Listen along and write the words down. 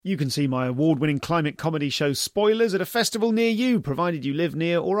You can see my award-winning climate comedy show Spoilers at a festival near you, provided you live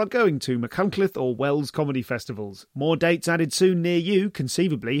near or are going to Machynlleth or Wells comedy festivals. More dates added soon near you.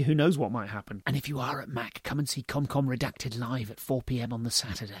 Conceivably, who knows what might happen. And if you are at Mac, come and see ComCom Redacted live at 4 p.m. on the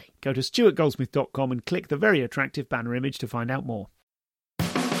Saturday. Go to stuartgoldsmith.com and click the very attractive banner image to find out more.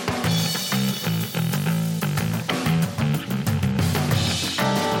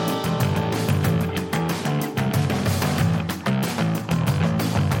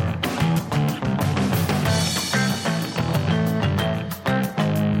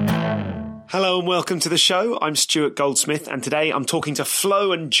 Hello and welcome to the show. I'm Stuart Goldsmith, and today I'm talking to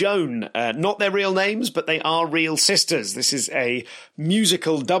Flo and Joan. Not their real names, but they are real sisters. This is a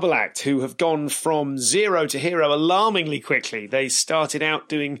musical double act who have gone from zero to hero alarmingly quickly. They started out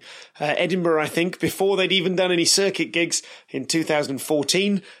doing Edinburgh, I think, before they'd even done any circuit gigs in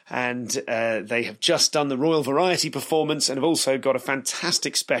 2014, and they have just done the Royal Variety performance and have also got a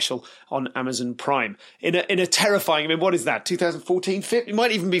fantastic special on Amazon Prime. In a terrifying, I mean, what is that, 2014? It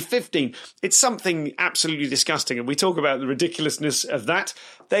might even be 15. It's something absolutely disgusting, and we talk about the ridiculousness of that.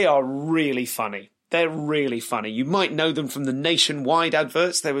 They are really funny. They're really funny. You might know them from the Nationwide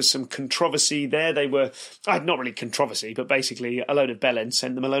adverts. There was some controversy there. They were, not really controversy, but basically a load of bellends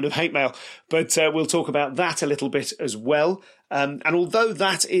sent them a load of hate mail. But we'll talk about that a little bit as well. And although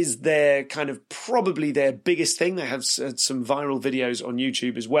that is their kind of probably their biggest thing, they have some viral videos on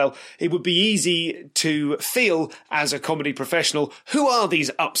YouTube as well. It would be easy to feel as a comedy professional, who are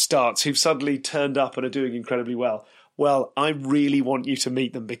these upstarts who've suddenly turned up and are doing incredibly well? Well, I really want you to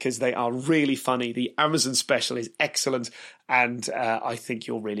meet them because they are really funny. The Amazon special is excellent, and I think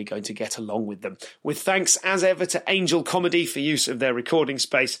you're really going to get along with them. With thanks, as ever, to Angel Comedy for use of their recording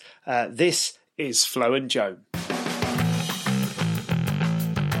space, this is Flo and Joan.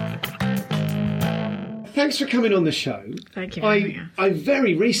 Thanks for coming on the show. Thank you for having us. I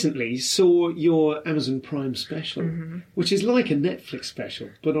very recently saw your Amazon Prime special, which is like a Netflix special,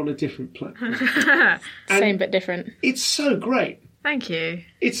 but on a different platform. Same but different. It's so great. Thank you.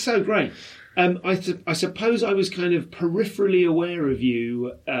 It's so great. I suppose I was kind of peripherally aware of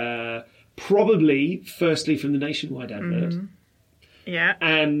you, probably firstly from the Nationwide advert. Yeah.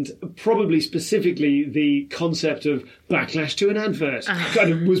 And probably specifically the concept of backlash to an advert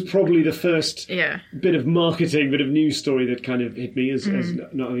kind of was probably the first bit of marketing, bit of news story that kind of hit me as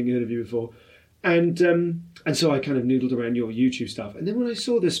not having heard of you before. And so I kind of noodled around your YouTube stuff. And then when I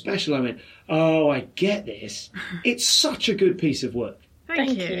saw the special, I went, oh, I get this. It's such a good piece of work.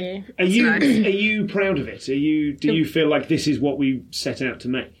 Thank you. Are you proud of it? Do you feel like this is what we set out to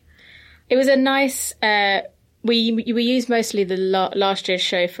make? It was a nice... We used mostly the last year's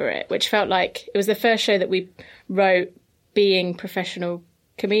show for it, which felt like it was the first show that we wrote being professional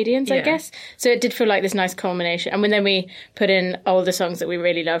comedians, I guess. So it did feel like this nice culmination. And then we put in older songs that we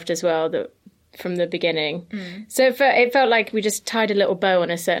really loved as well from the beginning. So it felt like we just tied a little bow on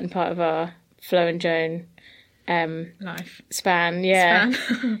a certain part of our Flo and Joan life span. Yeah,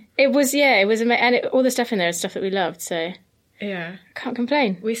 it was amazing, and all the stuff in there is stuff that we loved. So. Yeah. Can't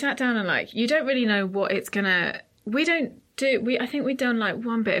complain. We sat down and you don't really know what it's gonna... I think we'd done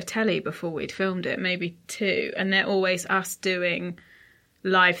one bit of telly before we'd filmed it, maybe two, and they're always us doing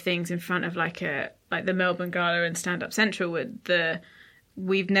live things in front of the Melbourne Gala and Stand Up Central. We're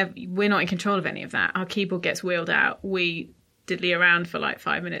not in control of any of that. Our keyboard gets wheeled out. We diddly around for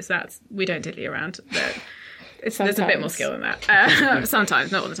 5 minutes. We don't diddly around. There's a bit more skill than that.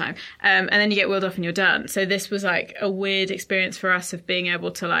 Sometimes, not all the time. And then you get wheeled off and you're done. So this was a weird experience for us of being able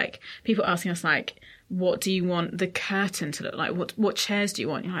to people asking us what do you want the curtain to look like? What chairs do you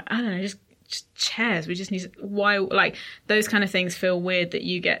want? You're like, I don't know, just chairs. We just need why those kind of things feel weird that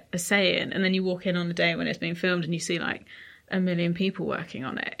you get a say in. And then you walk in on the day when it's being filmed and you see 1 million people working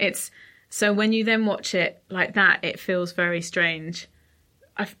on it. So when you then watch it like that, it feels very strange.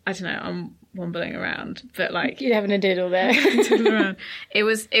 I don't know, I'm wobbling around, but you're having a diddle there. Diddle around. It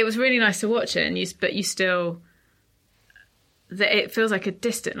was really nice to watch it, but you still, it feels like a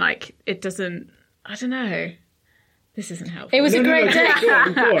distant, it doesn't. I don't know. This isn't helpful. It was a great day.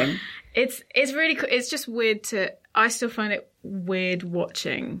 Go on. It's really cool. It's just weird I still find it weird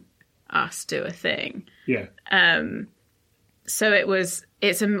watching us do a thing. Yeah. So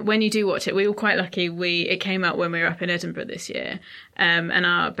when you do watch it, we were quite lucky. It came out when we were up in Edinburgh this year, and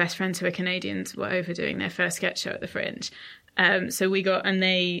our best friends who are Canadians were over doing their first sketch show at the Fringe. So we got, and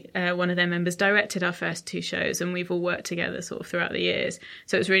one of their members directed our first 2 shows, and we've all worked together sort of throughout the years.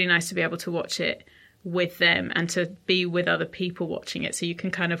 So it was really nice to be able to watch it with them and to be with other people watching it, so you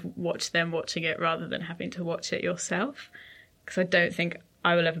can kind of watch them watching it rather than having to watch it yourself. Because I don't think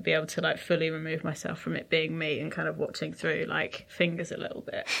I will ever be able to like fully remove myself from it being me and kind of watching through like fingers a little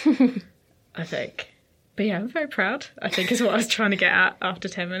bit. I think. But yeah, I'm very proud, I think, is what I was trying to get at after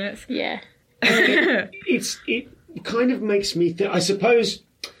 10 minutes. Yeah. It kind of makes me think, I suppose,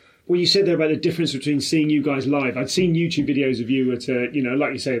 what you said there about the difference between seeing you guys live. I'd seen YouTube videos of you at a,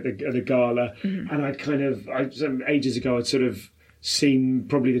 like you say, at the gala, and ages ago, I'd sort of seen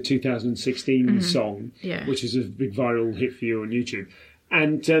probably the 2016 song, which is a big viral hit for you on YouTube.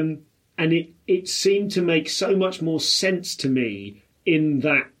 And it seemed to make so much more sense to me in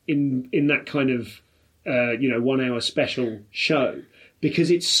that kind of 1 hour special show,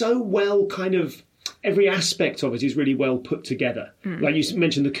 because it's so well kind of, every aspect of it is really well put together. Like you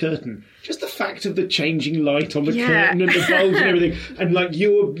mentioned, the curtain, just the fact of the changing light on the curtain and the bulbs and everything, and like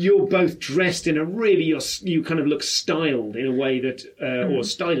you're both dressed in a really, you kind of look styled in a way that, or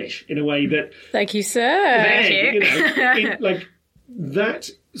stylish in a way that. Thank you, sir. Thank you. Like that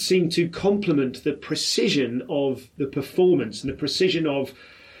seemed to complement the precision of the performance and the precision of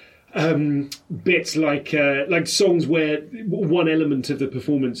bits like songs where one element of the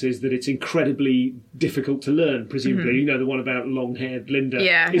performance is that it's incredibly difficult to learn, presumably. The one about long-haired Linda.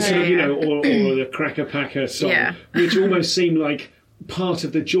 It's sort of, or the Cracker Packer song, which almost seemed like part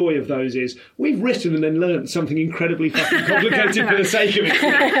of the joy of those is we've written and then learnt something incredibly fucking complicated for the sake of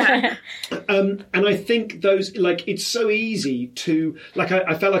it. And I think those, like, it's so easy to, like,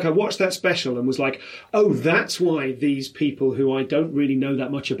 I felt like I watched that special and was like, oh, that's why these people who I don't really know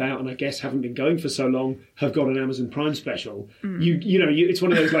that much about and I guess haven't been going for so long have got an Amazon Prime special. It's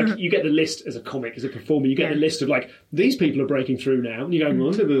one of those, like, you get the list as a comic, as a performer, you get the list of, like, these people are breaking through now, and you go, well,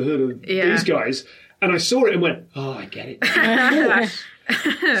 I've never heard of these guys. And I saw it and went, oh, I get it.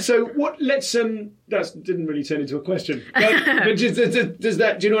 So what? Let's that didn't really turn into a question, but does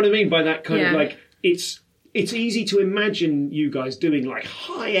that? Do you know what I mean by that kind of like it's easy to imagine you guys doing like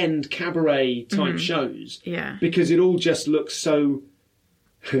high end cabaret type shows, because it all just looks so.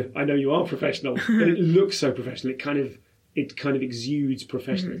 I know you are professional, but it looks so professional. It kind of exudes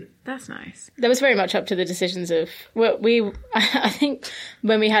professionalism. That's nice. That was very much up to the decisions of I think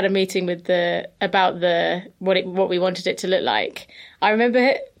when we had a meeting with what we wanted it to look like. I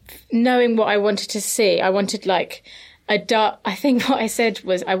remember knowing what I wanted to see. I wanted like a dark. I think what I said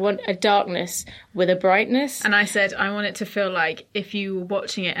was I want a darkness with a brightness. And I said I want it to feel like if you were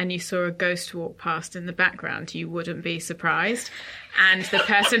watching it and you saw a ghost walk past in the background, you wouldn't be surprised. And the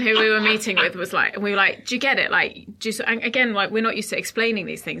person who we were meeting with was like, and we were like, do you get it? Like, and again, like, we're not used to explaining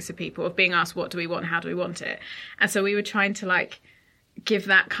these things to people, of being asked, what do we want? How do we want it? And so we were trying to like give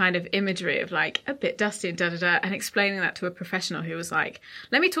that kind of imagery of like a bit dusty and da-da-da, and explaining that to a professional who was like,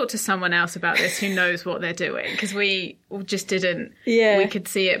 let me talk to someone else about this who knows what they're doing. Because we just didn't, we could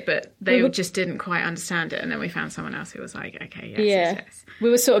see it, but they just didn't quite understand it. And then we found someone else who was like, okay, yes. We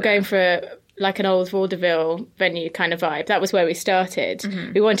were sort of going for like an old vaudeville venue kind of vibe. That was where we started.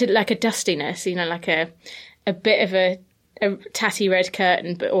 We wanted like a dustiness, like a bit of a tatty red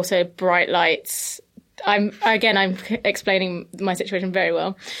curtain, but also bright lights. I'm explaining my situation very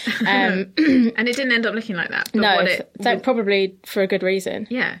well. And it didn't end up looking like that. But probably for a good reason.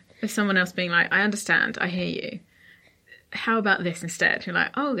 Yeah. If someone else being like, I understand, I hear you. How about this instead? You're like,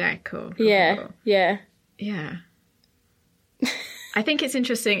 oh, yeah, cool. Yeah. I think it's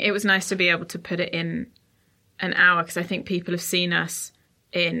interesting. It was nice to be able to put it in an hour, because I think people have seen us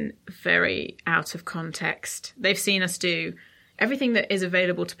in very out of context. They've seen us do everything that is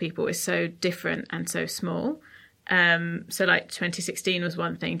available to people is so different and so small. So like 2016 was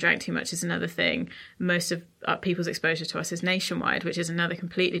one thing, Drank Too Much is another thing. Most of people's exposure to us is nationwide, which is another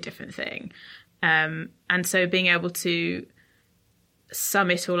completely different thing. And so being able to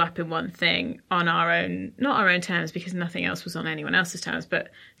sum it all up in one thing on our own, not our own terms, because nothing else was on anyone else's terms, but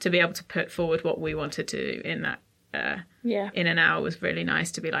to be able to put forward what we wanted to do in that in an hour was really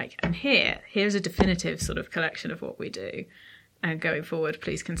nice, to be like, and here's a definitive sort of collection of what we do, and going forward,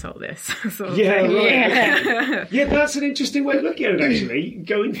 please consult this. Yeah, that's an interesting way of looking at it, actually.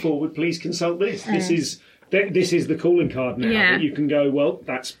 Going forward, please consult this. This is the calling card now, that you can go, well,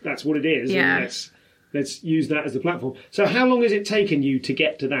 that's what it is, and let's use that as the platform. So how long has it taken you to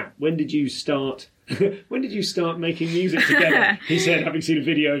get to that? When did you start making music together? He said, having seen a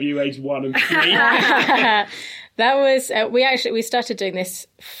video of you aged 1 and 3. That was we started doing this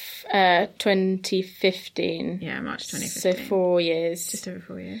 2015. Yeah, March 2015. So 4 years. Just over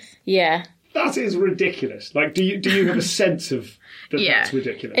 4 years. Yeah. That is ridiculous. Like, do you have a sense of that's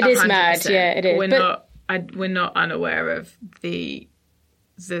ridiculous? It is 100%. Mad. Yeah, it is. We're not unaware of the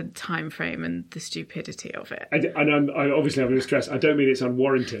the time frame and the stupidity of it. I obviously I'm going to stress, I don't mean it's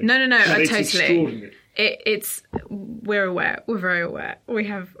unwarranted. No, it's totally. Extraordinary. We're aware. We're very aware. We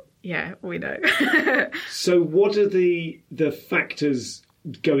know. So what are the factors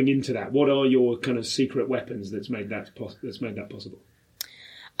going into that? What are your kind of secret weapons that's made that possible?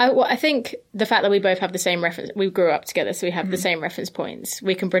 I think the fact that we both have the same reference, we grew up together, so we have the same reference points.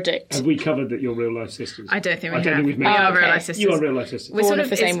 We can predict. Have we covered that you're real life sisters? I don't think we have. Think we've made we are okay. real life sisters. You are real life sisters. We're sort of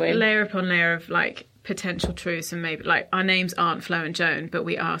the same way. Layer upon layer of like potential truths, and maybe like our names aren't Flo and Joan, but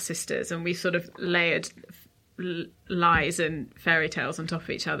we are sisters, and we sort of layered lies and fairy tales on top of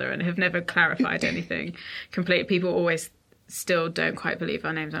each other, and have never clarified anything completely. People always still don't quite believe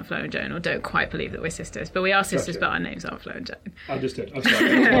our names aren't Flo and Joan, or don't quite believe that we're sisters. But we are sisters, but our names aren't Flo and Joan. Understood. I'm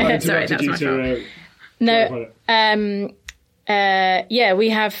sorry. Sorry, that's my fault. We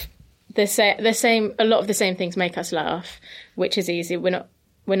have the same. A lot of the same things make us laugh, which is easy. We're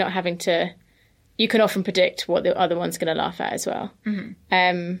not having to. You can often predict what the other one's going to laugh at as well.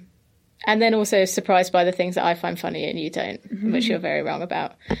 Mm-hmm. And then also surprised by the things that I find funny and you don't, which you're very wrong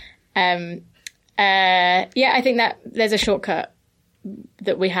about. I think that there's a shortcut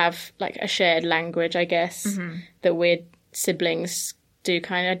that we have, like a shared language, I guess, that weird siblings do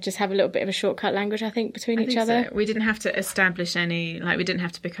kind of just have a little bit of a shortcut language, I think, between each other. So. We didn't have to establish we didn't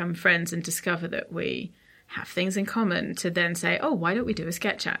have to become friends and discover that we have things in common to then say, oh, why don't we do a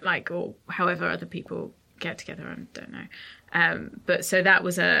sketch act, or however other people get together, I don't know. But so that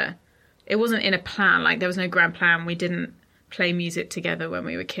was it wasn't in a plan, like there was no grand plan. We didn't play music together when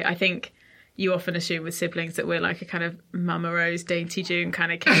we were kids. I think you often assume with siblings that we're like a kind of Mama Rose, Dainty June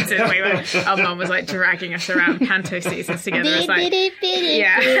kind of kids. And our mum was like dragging us around panto seasons together. It's like,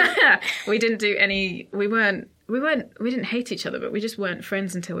 we didn't do any, we didn't hate each other, but we just weren't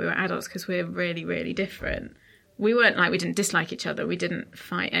friends until we were adults because we're really, really different. We weren't like, we didn't dislike each other. We didn't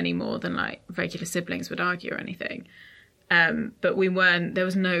fight any more than like regular siblings would argue or anything. But there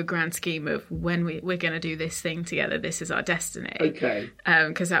was no grand scheme of when we're going to do this thing together. This is our destiny. Okay.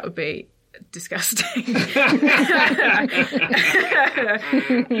 Because that would be disgusting.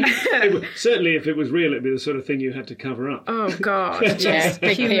 Certainly, if it was real, it'd be the sort of thing you had to cover up. Oh God! Yeah,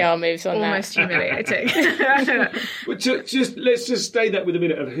 big PR moves on almost that. Humiliating. Let's just stay that with a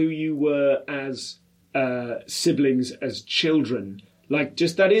minute of who you were as siblings, as children. Like,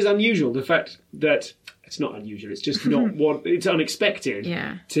 just that is unusual. The fact that it's not unusual. It's just not what it's unexpected.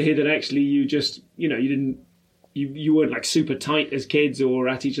 Yeah. To hear that actually you just you didn't. You weren't like super tight as kids or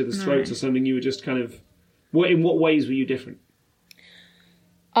at each other's throats or something. You were just kind of... In what ways were you different?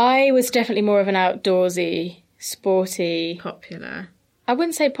 I was definitely more of an outdoorsy, sporty... Popular. I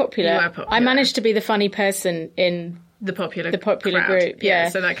wouldn't say popular. You were popular. I managed to be the funny person in the popular crowd. Group. Yeah,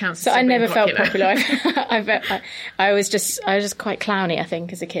 so that counts. So I never felt popular. I was just quite clowny, I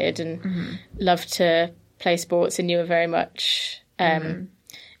think, as a kid, and loved to play sports and knew it very much.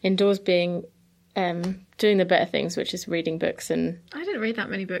 Indoors being... doing the better things, which is reading books. And I didn't read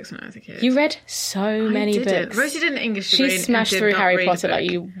that many books when I was a kid. You read so many books. Rosie did an English degree. She smashed through Harry Potter like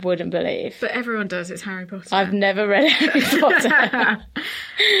you wouldn't believe. But everyone does. It's Harry Potter. I've never read Harry Potter.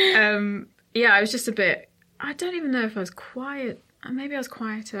 I was just a bit... I don't even know if I was quiet. Maybe I was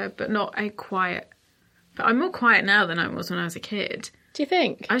quieter, but not a quiet... But I'm more quiet now than I was when I was a kid. Do you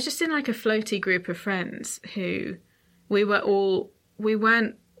think? I was just in like a floaty group of friends who we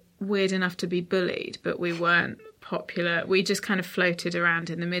weren't weird enough to be bullied, but we weren't popular. We just kind of floated around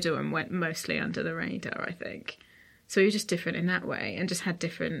in the middle and went mostly under the radar, I think. So we were just different in that way and just had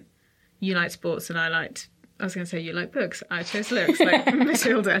different... You liked sports and I was going to say you like books. I chose looks, like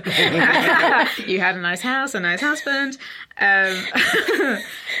Matilda. You had a nice house, a nice husband.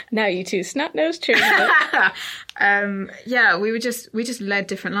 Now you two snot-nosed children. We just led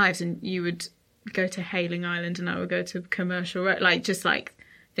different lives, and you would go to Hailing Island and I would go to Commercial Road,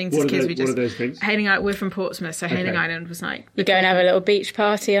 things as kids. What are those things? Hailing Island, we're from Portsmouth, so Hailing Island was like... You go and have a little beach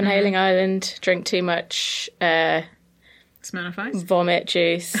party on Hailing Island, drink too much... Smirnoff Ice? Vomit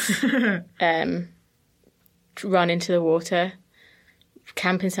juice, run into the water,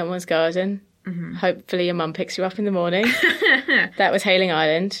 camp in someone's garden. Hopefully your mum picks you up in the morning. That was Hailing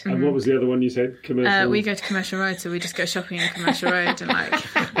Island. And what was the other one you said? Commercial? We go to Commercial Road, so we just go shopping in Commercial Road, and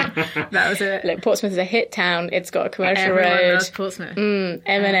that was it. Look, Portsmouth is a hit town. It's got a commercial Everyone road. loves Portsmouth.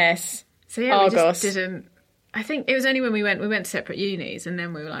 M&S. So yeah, Argos. we just didn't... I think it was only when we went to separate unis, and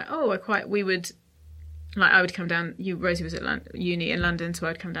then we were like, we would... Like, I would come down... Rosie was at uni in London, so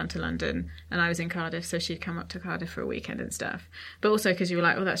I'd come down to London, and I was in Cardiff, so she'd come up to Cardiff for a weekend and stuff. But also because you were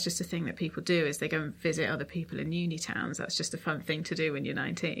like, that's just a thing that people do, is they go and visit other people in uni towns. That's just a fun thing to do when you're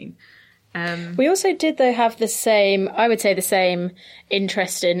 19. We also did, though, have the same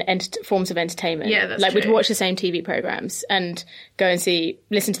interest in forms of entertainment. Yeah, that's like true. we'd watch the same TV programmes and go and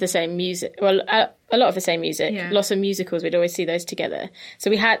listen to the same music. Well, a lot of the same music. Yeah. Lots of musicals, we'd always see those together. So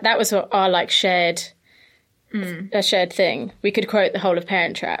that was our like shared thing. We could quote the whole of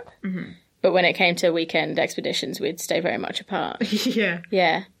Parent Trap. Mm-hmm. But when it came to weekend expeditions, we'd stay very much apart. Yeah.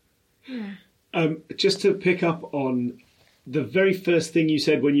 Yeah. Just to pick up on the very first thing you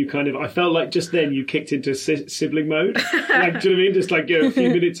said when you I felt like just then you kicked into sibling mode. Like, do you know what I mean? Just like a few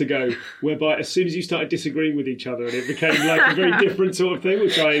minutes ago, whereby as soon as you started disagreeing with each other, and it became like a very different sort of thing,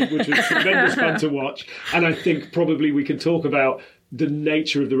 which was tremendous fun to watch. And I think probably we can talk about the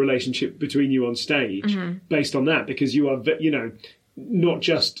nature of the relationship between you on stage based on that, because you are, not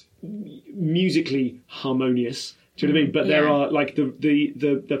just musically harmonious. Do you know what I mean? But there are like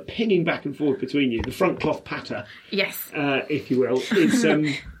the pinging back and forth between you, the front cloth patter, yes, if you will, is and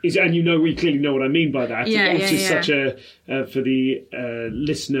we clearly know what I mean by that. It's just such a for the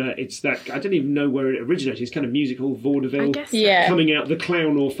listener. It's that I don't even know where it originated. It's kind of musical vaudeville, coming out the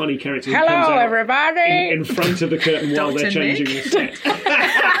clown or funny character. Who Hello, comes out everybody! In front of the curtain while they're changing the set.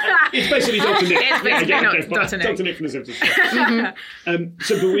 It's basically Dr. Nick. It's basically Dr. Nick from the Simpsons.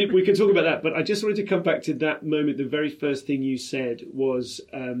 But we can talk about that. But I just wanted to come back to that moment. The very first thing you said was,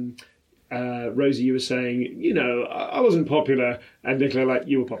 Rosie, you were saying, I wasn't popular, and Nicola, like,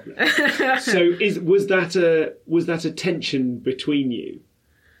 you were popular. So was that a tension between you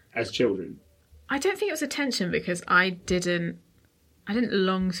as children? I don't think it was a tension because I didn't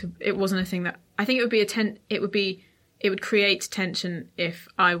long to. It wasn't a thing that I think it would be it would create tension if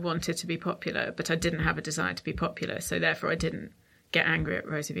I wanted to be popular, but I didn't have a desire to be popular, so therefore I didn't get angry at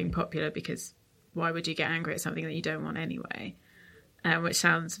Rosie being popular, because why would you get angry at something that you don't want anyway? Which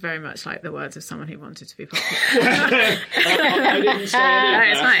sounds very much like the words of someone who wanted to be popular. I didn't say any of that.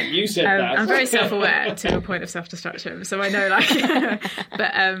 It's fine. You said that. I'm very self-aware to a point of self-destruction, so I know, like...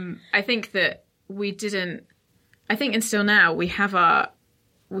 But I think that we didn't... I think, and still now, we have our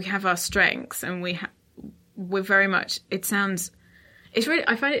strengths, and we're very much... It sounds...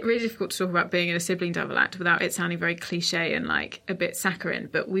 I find it really difficult to talk about being in a sibling double act without it sounding very cliche and like a bit saccharine,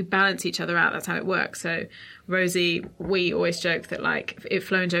 but we balance each other out. That's how it works. So Rosie, we always joke that like if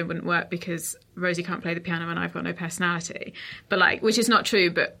Flo and Joan wouldn't work because Rosie can't play the piano and I've got no personality, but like, which is not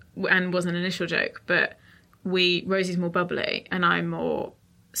true, and was an initial joke, but Rosie's more bubbly and I'm more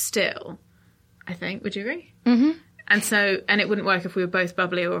still, I think. Would you agree? Mm-hmm. And it wouldn't work if we were both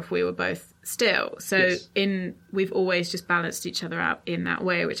bubbly or if we were both still. So yes. We've always just balanced each other out in that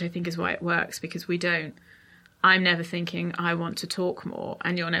way, which I think is why it works, because I'm never thinking I want to talk more,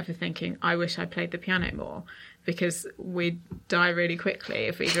 and you're never thinking I wish I played the piano more, because we'd die really quickly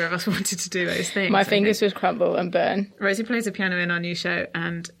if either of us wanted to do those things. My fingers would crumble and burn. Rosie plays the piano in our new show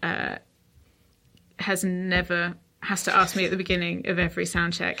and has to ask me at the beginning of every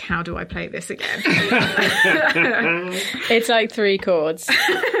sound check, how do I play this again? It's like 3 chords.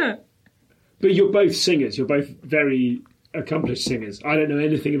 But you're both singers. You're both very accomplished singers. I don't know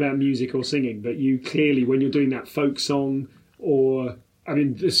anything about music or singing, but you clearly, when you're doing that folk song or, I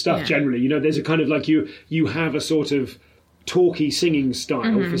mean, the stuff generally, there's a kind of like you have a sort of talky singing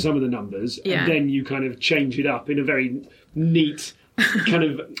style for some of the numbers, and then you kind of change it up in a very neat kind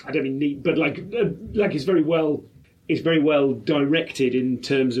of, I don't mean neat, but like it's very well directed in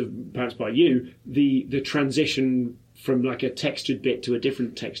terms of, perhaps by you, the transition from like a textured bit to a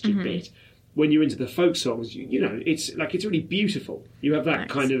different textured bit. When you're into the folk songs, it's really beautiful. You have that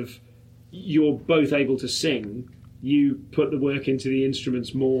kind of, you're both able to sing. You put the work into the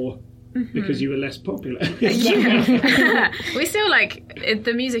instruments more because you were less popular. We still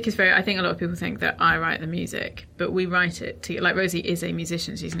the music is very, I think a lot of people think that I write the music, but we write it to, like, Rosie is a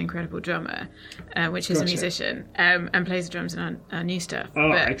musician. She's an incredible drummer, which is a musician, and plays the drums in our new stuff.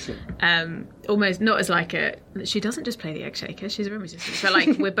 Oh, but, excellent. Almost not as like she doesn't just play the egg shaker, she's a real musician. But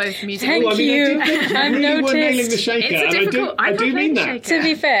like, we're both musical. Thank you. I've noticed. Nailing the shaker, it's a difficult, I do mean that. Shaker. To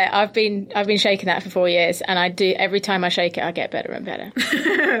be fair, I've been shaking that for 4 years, and I do, every time I shake it, I get better and better.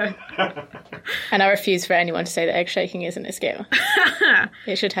 And I refuse for anyone to say that egg shaking isn't a skill.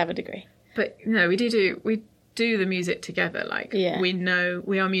 It should have a degree. But no, we do the music together. Like, we know,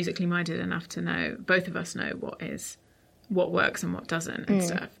 we are musically minded enough to know, both of us know what works and what doesn't and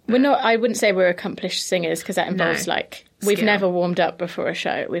stuff. But we're not, I wouldn't say we're accomplished singers, because that involves we've never warmed up before a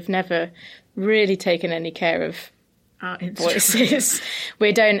show. We've never really taken any care of our voices.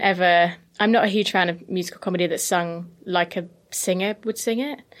 I'm not a huge fan of musical comedy that's sung like a singer would sing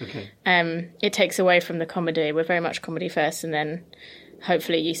it. Okay. It takes away from the comedy. We're very much comedy first, and then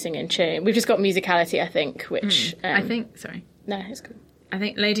hopefully you sing in tune. We've just got musicality, I think, which... I think... Sorry. No, it's cool. I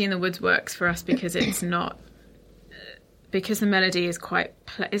think Lady in the Woods works for us because it's not... Because the melody is quite...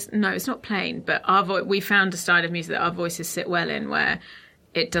 it's not plain, but we found a style of music that our voices sit well in, where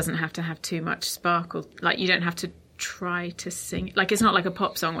it doesn't have to have too much sparkle. Like, you don't have to try to sing. Like, it's not like a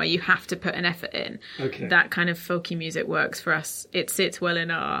pop song where you have to put an effort in. Okay. That kind of folky music works for us. It sits well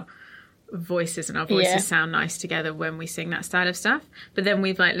in our voices, and our voices sound nice together when we sing that style of stuff. But then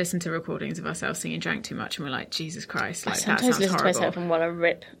we've like listened to recordings of ourselves singing Drank Too Much, and we're like, Jesus Christ, like, that sounds horrible. I sometimes listen to myself and want to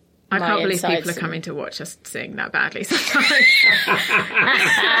rip I can't believe people are coming to watch us sing that badly sometimes.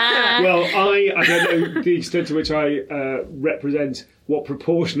 Well, I don't know the extent to which I represent what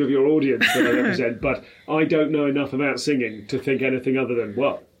proportion of your audience that I represent, but I don't know enough about singing to think anything other than,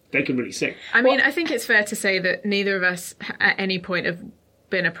 well, they can really sing. I mean, I think it's fair to say that neither of us at any point have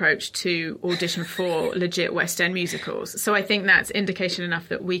been approached to audition for legit West End musicals. So I think that's indication enough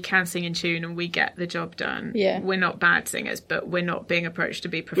that we can sing in tune and we get the job done. Yeah. We're not bad singers, but we're not being approached to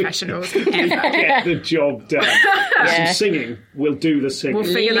be professionals. Get the job done. Some singing. We'll do the singing.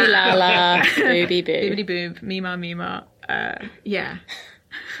 We'll figure that out. La la, booby boo. Boobity boob, mima mima. Yeah.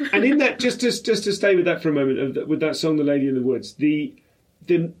 And in that, just to stay with that for a moment, with that song, "The Lady in the Woods," the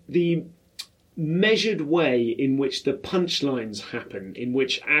measured way in which the punchlines happen, in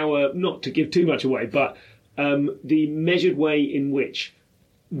which not to give too much away, but the measured way in which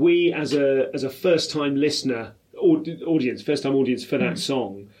we, as a first-time listener, first-time audience for that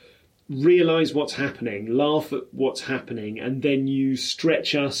song, realise what's happening, laugh at what's happening, and then you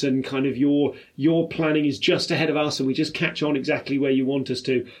stretch us, and kind of your planning is just ahead of us, and we just catch on exactly where you want us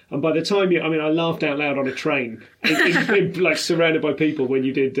to. And by the time I laughed out loud on a train, like surrounded by people when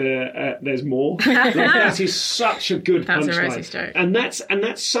you did "There's More." Like, that is such a good punchline, and that's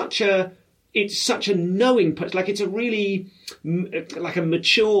such a knowing punch. Like, it's a really like a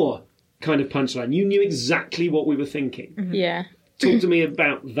mature kind of punchline. You knew exactly what we were thinking. Mm-hmm. Yeah. Talk to me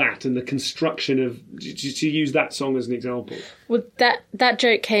about that and the construction of, to use that song as an example. Well, that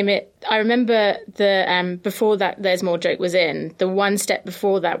joke came in. I remember before that "There's More" joke was in, the one step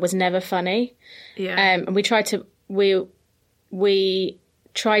before that was never funny. Yeah. And we tried to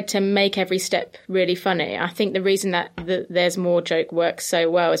make every step really funny. I think the reason that the "There's More" joke works so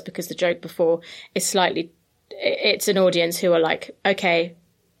well is because the joke before is it's an audience who are like, okay,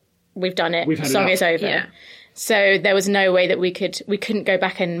 we've done it, the song is over. Yeah. So there was no way that we couldn't go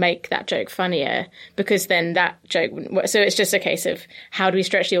back and make that joke funnier, because then that joke wouldn't work. So it's just a case of, how do we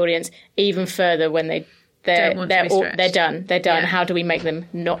stretch the audience even further when they're done. Yeah. How do we make them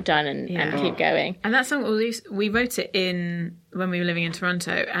not done and keep going? And that song, we wrote it when we were living in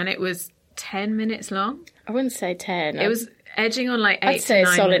Toronto, and it was 10 minutes long. I wouldn't say 10. It was edging on like 8 I'd say to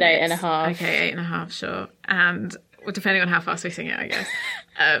 9 a solid minutes. 8.5. Okay, 8.5, sure. And depending on how fast we sing it, I guess.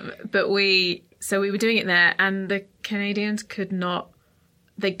 But we were doing it there, and the Canadians could not.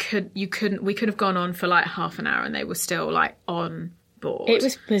 We could have gone on for like half an hour, and they were still like on board. It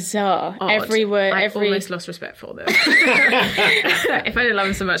was bizarre. Odd. Every word. I almost lost respect for them. If I didn't love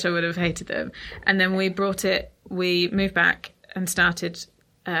them so much, I would have hated them. And then we moved back and started.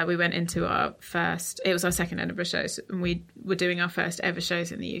 We went into our first. It was our second Edinburgh shows, and we were doing our first ever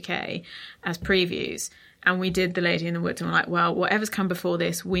shows in the UK as previews. And we did "The Lady in the Woods," and we're like, well, whatever's come before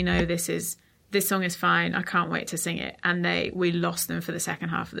this, we know this song is fine. I can't wait to sing it. And we lost them for the second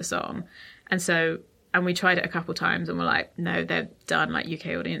half of the song. And we tried it a couple times, and we're like, no, they're done. Like,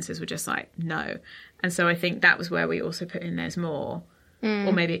 UK audiences were just like, no. And so I think that was where we also put in "There's More."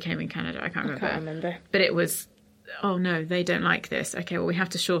 Or maybe it came in Canada. I can't remember. But it was, oh no, they don't like this. Okay, well, we have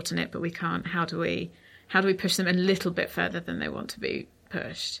to shorten it, but we can't. How do we push them a little bit further than they want to be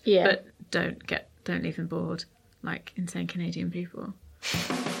pushed? Yeah. But don't leave them bored like insane Canadian people.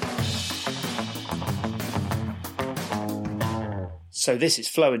 So this is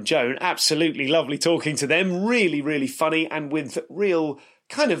Flo and Joan. Absolutely lovely talking to them. Really, really funny, and with real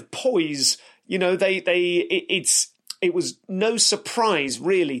kind of poise. You know, it was no surprise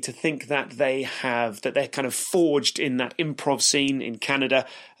really to think that they're kind of forged in that improv scene in Canada,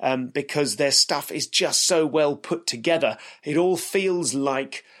 because their stuff is just so well put together. It all feels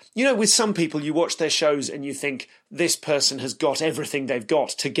like, you know, with some people, you watch their shows and you think, this person has got everything they've got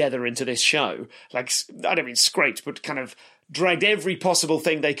together into this show. Like, I don't mean scraped, but kind of dragged every possible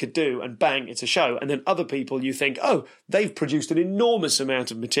thing they could do, and bang, it's a show. And then other people, you think, oh, they've produced an enormous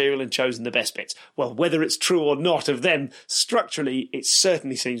amount of material and chosen the best bits. Well, whether it's true or not of them, structurally, it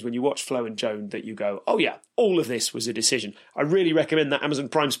certainly seems when you watch Flo and Joan that you go, oh yeah, all of this was a decision. I really recommend that Amazon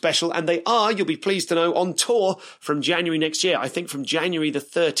Prime special, and they are, you'll be pleased to know, on tour from January next year. I think from January the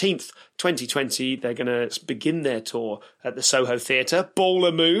 13th, 2020, they're going to begin their tour at the Soho Theatre,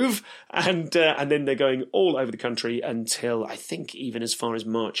 baller move, and then they're going all over the country until until, I think, even as far as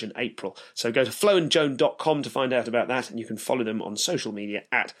March and April. So go to floandjoan.com to find out about that, and you can follow them on social media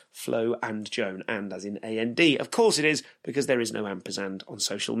at Flo and Joan, and as in A-N-D. Of course it is, because there is no ampersand on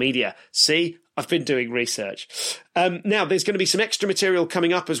social media. See? I've been doing research. Now, there's going to be some extra material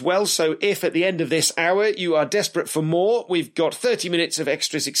coming up as well, so if at the end of this hour you are desperate for more, we've got 30 minutes of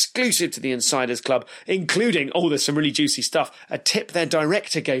extras exclusive to the Insiders Club, including, there's some really juicy stuff, a tip their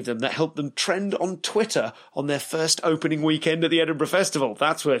director gave them that helped them trend on Twitter on their first opening weekend at the Edinburgh Festival.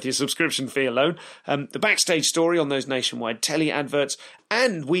 That's worth your subscription fee alone. The backstage story on those nationwide telly adverts,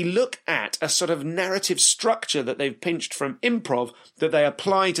 and we look at a sort of narrative structure that they've pinched from improv that they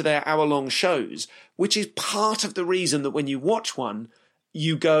apply to their hour-long shows, which is part of the reason that when you watch one,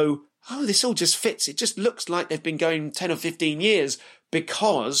 you go, oh, this all just fits. It just looks like they've been going 10 or 15 years,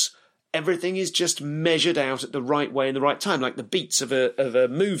 because everything is just measured out at the right way in the right time, like the beats of a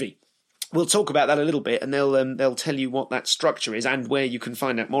movie. We'll talk about that a little bit, and they'll tell you what that structure is and where you can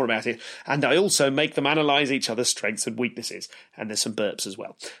find out more about it. And I also make them analyse each other's strengths and weaknesses, and there's some burps as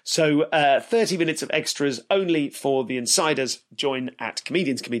well. So 30 minutes of extras only for the insiders. Join at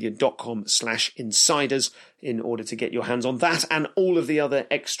comedianscomedian.com/insiders in order to get your hands on that and all of the other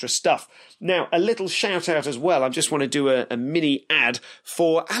extra stuff. Now, a little shout out as well. I just want to do a mini ad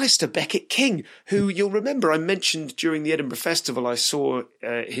for Alistair Beckett-King, who you'll remember I mentioned during the Edinburgh Festival. I saw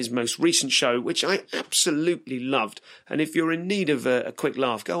his most recent show, which I absolutely loved. And if you're in need of a quick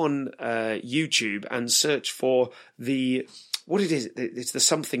laugh, go on YouTube and search for it's the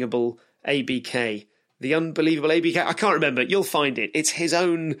somethingable ABK. The Unbelievable ABK. I can't remember. You'll find it. It's his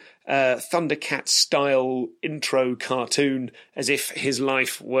own Thundercat-style intro cartoon, as if his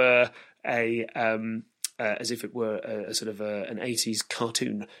life were a sort of an 80s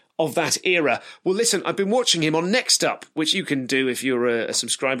cartoon of that era. Well, listen, I've been watching him on Next Up, which you can do if you're a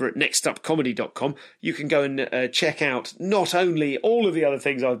subscriber at nextupcomedy.com. You can go and check out not only all of the other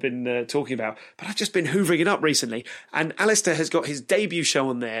things I've been talking about, but I've just been hoovering it up recently. And Alistair has got his debut show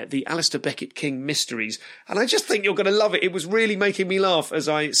on there, the Alistair Beckett-King Mysteries. And I just think you're going to love it. It was really making me laugh as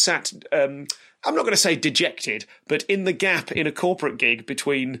I sat, I'm not going to say dejected, but in the gap in a corporate gig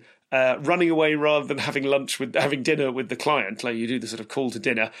between running away rather than having dinner with the client, like you do the sort of call to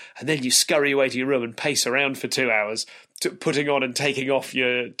dinner, and then you scurry away to your room and pace around for 2 hours, putting on and taking off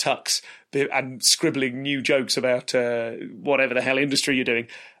your tux and scribbling new jokes about whatever the hell industry you're doing.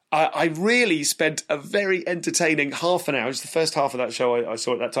 I really spent a very entertaining half an hour. It's the first half of that show I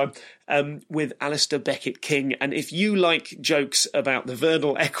saw at that time, with Alistair Beckett-King. And if you like jokes about the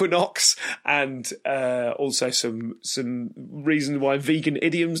vernal equinox and also some reason why vegan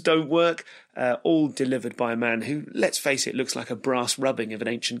idioms don't work, all delivered by a man who, let's face it, looks like a brass rubbing of an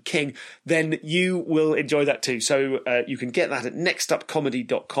ancient king, then you will enjoy that too. So you can get that at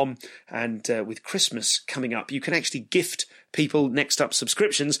nextupcomedy.com. And with Christmas coming up, you can actually gift people Next Up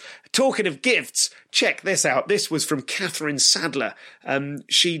subscriptions. Talking of gifts, check this out. This was from Catherine Sadler.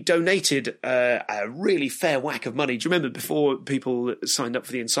 She donated a really fair whack of money. Do you remember before people signed up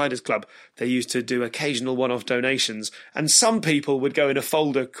for the Insiders Club, they used to do occasional one-off donations, and some people would go in a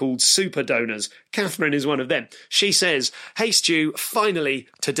folder called Super Donors. Catherine is one of them. She says, "Hey Stu, finally,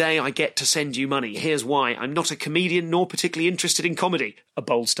 today I get to send you money. Here's why. I'm not a comedian nor particularly interested in comedy." A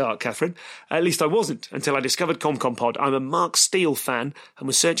bold start, Catherine. At least I wasn't until I discovered ComCompod. I'm a Mark Steele fan and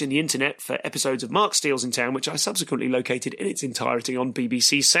was searching the internet for episodes of Mark Steele's in Town, which I subsequently located in its entirety on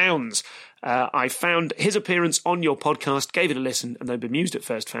BBC Sounds. I found his appearance on your podcast, gave it a listen, and though bemused at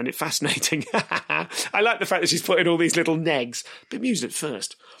first, found it fascinating. I like the fact that she's put in all these little negs. Bemused at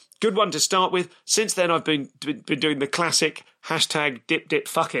first. Good one to start with. Since then, I've been doing the classic hashtag dip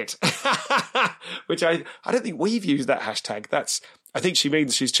fuck it, which I don't think we've used that hashtag. I think she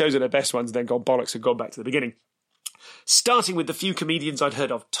means she's chosen her best ones and then gone bollocks and gone back to the beginning. Starting with the few comedians I'd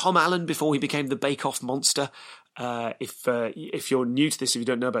heard of. Tom Allen before he became the Bake Off monster. If you're new to this, if you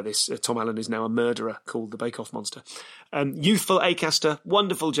don't know about this, Tom Allen is now a murderer called the Bake Off monster. Youthful Acaster,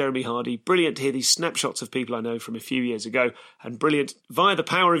 wonderful Jeremy Hardy, brilliant to hear these snapshots of people I know from a few years ago, and brilliant via the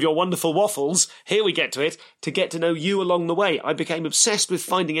power of your wonderful waffles, here we get to it, to get to know you along the way. I became obsessed with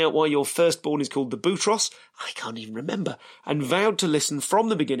finding out why your firstborn is called the Boutros, I can't even remember, and vowed to listen from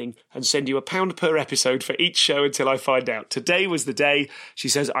the beginning and send you £1 per episode for each show until I find out. Today was the day. She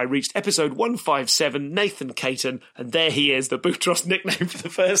says, I reached episode 157, Nathan Caton, and there he is, the Boutros nickname for the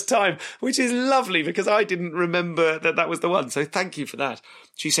first time, which is lovely because I didn't remember that was the one, so thank you for that.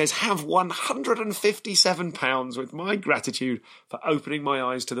 She says, have £157 with my gratitude for opening my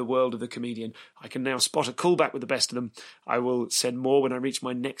eyes to the world of the comedian. I can now spot a callback with the best of them. I will send more when I reach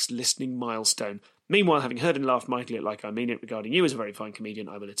my next listening milestone. Meanwhile, having heard and laughed mightily at Like I Mean It regarding you as a very fine comedian,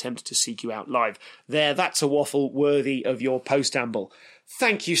 I will attempt to seek you out live. That's a waffle worthy of your postamble.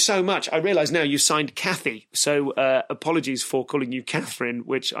 Thank you so much. I realise now you signed Kathy, so apologies for calling you Catherine,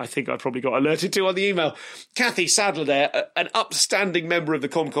 which I think I probably got alerted to on the email. Kathy Sadler there, an upstanding member of the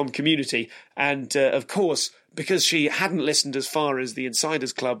ComCom community, and of course, because she hadn't listened as far as the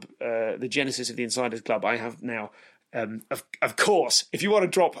Insiders Club, the genesis of the Insiders Club, I have now... Of course, if you want to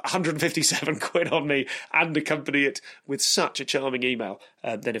drop 157 quid on me and accompany it with such a charming email,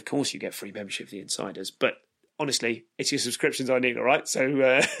 then of course you get free membership of the Insiders. But honestly, it's your subscriptions I need, all right?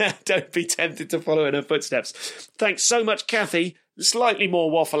 So don't be tempted to follow in her footsteps. Thanks so much, Kathy. Slightly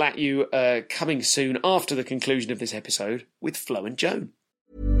more waffle at you coming soon after the conclusion of this episode with Flo and Joan.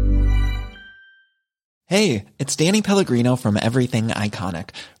 Hey, it's Danny Pellegrino from Everything Iconic.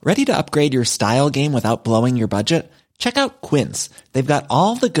 Ready to upgrade your style game without blowing your budget? Check out Quince. They've got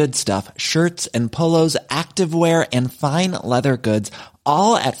all the good stuff, shirts and polos, activewear, and fine leather goods,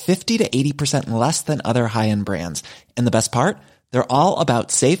 all at 50 to 80% less than other high-end brands. And the best part? They're all about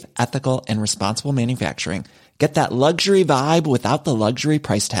safe, ethical, and responsible manufacturing. Get that luxury vibe without the luxury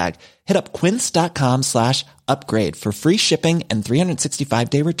price tag. Hit up quince.com/upgrade for free shipping and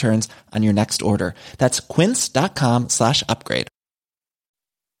 365-day returns on your next order. That's quince.com/upgrade.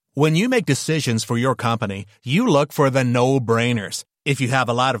 When you make decisions for your company, you look for the no-brainers. If you have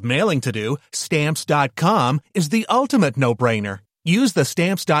a lot of mailing to do, Stamps.com is the ultimate no-brainer. Use the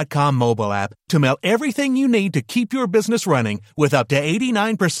Stamps.com mobile app to mail everything you need to keep your business running with up to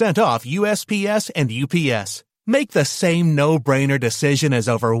 89% off USPS and UPS. Make the same no-brainer decision as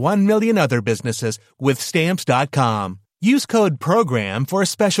over 1 million other businesses with Stamps.com. Use code PROGRAM for a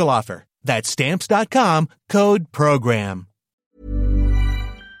special offer. That's Stamps.com, code PROGRAM.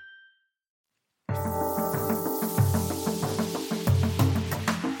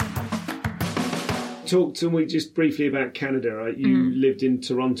 Talk to me just briefly about Canada. Right? You lived in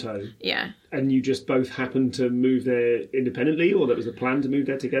Toronto. Yeah. And you just both happened to move there independently, or that was the plan to move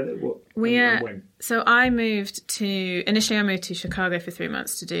there together? When? So initially I moved to Chicago for 3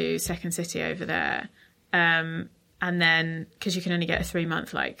 months to do Second City over there. And then, because you can only get a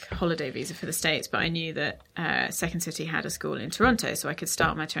 3-month holiday visa for the States, but I knew that Second City had a school in Toronto, so I could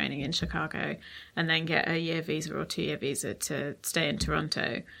start my training in Chicago and then get a year visa or 2-year visa to stay in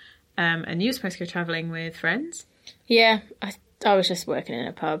Toronto. And you were supposed to go travelling with friends? Yeah, I was just working in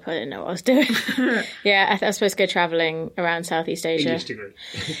a pub. I didn't know what I was doing. Yeah, I was supposed to go travelling around Southeast Asia.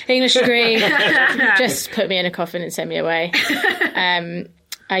 English degree. Just put me in a coffin and send me away. I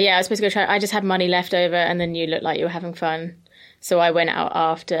was supposed to go travel. I just had money left over, and then you looked like you were having fun. So I went out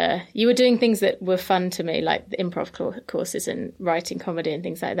after. You were doing things that were fun to me, like the improv courses and writing comedy and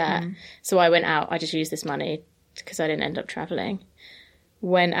things like that. So I went out. I just used this money because I didn't end up travelling.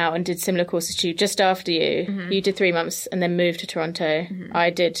 Went out and did similar courses to you just after you. You did 3 months and then moved to Toronto.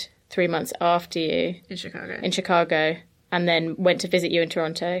 I did 3 months after you. In Chicago. And then went to visit you in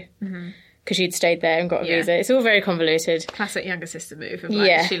Toronto. Because you'd stayed there and got a visa. It's all very convoluted. Classic younger sister move. Of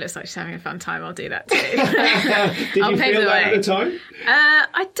she looks like she's having a fun time. I'll do that too. Did you feel that at the time?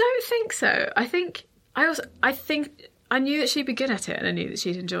 I don't think so. I think I knew that she'd be good at it and I knew that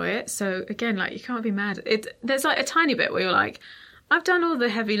she'd enjoy it. So again, you can't be mad. There's a tiny bit where you're like, I've done all the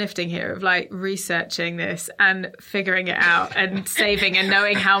heavy lifting here of researching this and figuring it out and saving and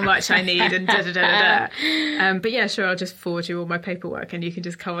knowing how much I need and da-da-da-da-da. But yeah, sure, I'll just forward you all my paperwork and you can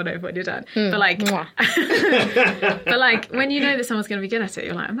just come on over when you're done. But when you know that someone's going to be good at it,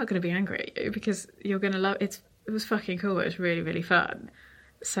 you're like, I'm not going to be angry at you because you're going to love it. It was fucking cool. It was really, really fun.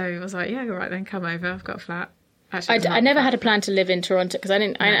 So I was like, yeah, all right then, come over. I've got a flat. Actually, I never had a plan to live in Toronto because I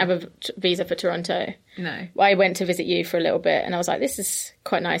didn't have a visa for Toronto. No. I went to visit you for a little bit and I was like, this is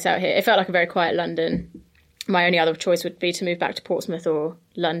quite nice out here. It felt like a very quiet London. My only other choice would be to move back to Portsmouth or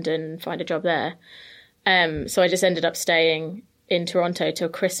London and find a job there. So I just ended up staying in Toronto till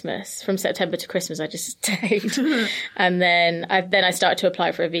Christmas. From September to Christmas, I just stayed. And then I started to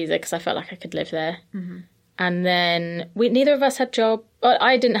apply for a visa because I felt like I could live there. And then neither of us had job. Well,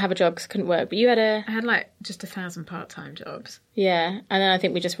 I didn't have a job because I couldn't work, but you had I had just 1,000 part-time jobs. Yeah, and then I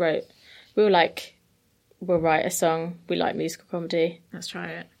think we just wrote. We were like, we'll write a song. We like musical comedy. Let's try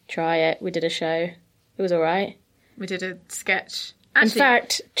it. We did a show. It was all right. We did a sketch. Actually, in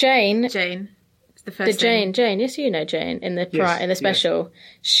fact, Jane. It's the first thing. Jane. Yes, you know Jane in the special. Yes.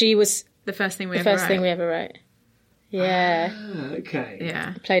 She was the first thing we ever wrote. Yeah. Okay.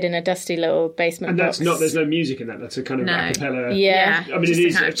 Yeah. Played in a dusty little basement. And box. there's no music in that. That's a kind of a cappella. Yeah. I mean, it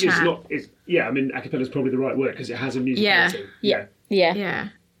is. It's not. I mean, a cappella is probably the right word because it has a music. Yeah. Yeah.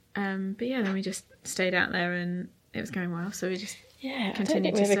 But yeah, then we just stayed out there and it was going well. So we just Yeah, I don't continue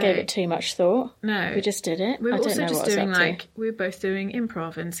think we to ever say. gave it too much thought. No. We just did it. We were I don't also know just what I was doing up to. like, we were both doing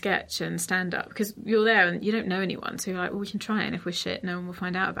improv and sketch and stand-up, because you're there and you don't know anyone, so you're like, well, we can try it, and if we're shit, no one will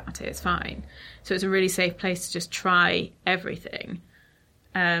find out about it, it's fine. So it's a really safe place to just try everything,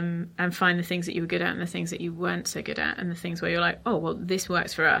 and find the things that you were good at and the things that you weren't so good at, and the things where you're like, oh, well, this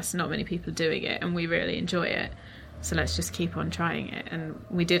works for us, not many people are doing it, and we really enjoy it, so let's just keep on trying it. And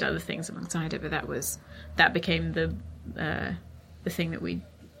we did other things alongside it, but that became the thing that we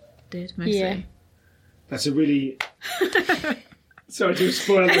did mostly. Yeah. That's a really... Sorry to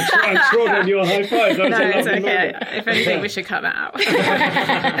spoil the I trod on your high five. That was No, a it's lovely okay. moment. If anything, we should cut that out.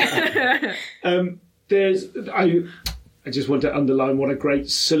 I just want to underline what a great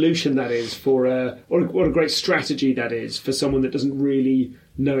solution that is for, or what a great strategy that is for someone that doesn't really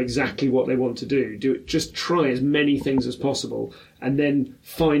know exactly what they want to do. Just try as many things as possible, and then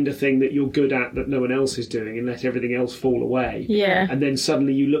find a thing that you're good at that no one else is doing, and let everything else fall away. Yeah. And then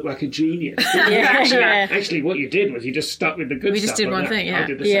suddenly you look like a genius. Yeah. Actually, what you did was you just stuck with the good stuff. We just did one thing, yeah. I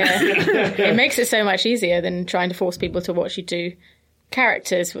did the same. It makes it so much easier than trying to force people to watch you do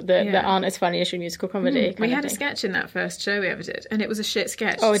characters that aren't as funny as your musical comedy. We had a sketch in that first show we ever did, and it was a shit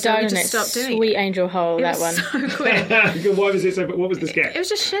sketch. Oh, so we darling, just stopped doing Sweet it. Angel Hole, It that was one. so quick. Why was it so? What was the sketch? It was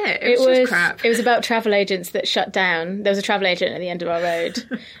just shit. It was just crap. It was about travel agents that shut down. There was a travel agent at the end of our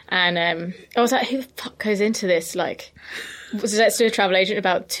road, and I was like, "Who the fuck goes into this?" Like, let's do a travel agent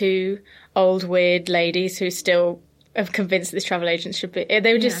about two old weird ladies who still have convinced this travel agent should be.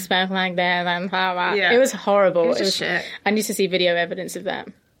 They were just smelling there, and Yeah. it was horrible. It was just shit. I need to see video evidence of that.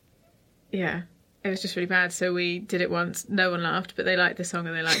 Yeah. It was just really bad. So we did it once. No one laughed, but they liked the song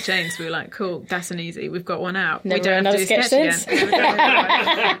and they liked James. We were like, cool, that's an easy. We've got one out. Never we don't have to do another sketch sketch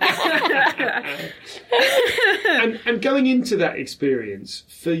again. And going into that experience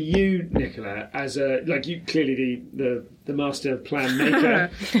for you, Nicola, as a you clearly the master plan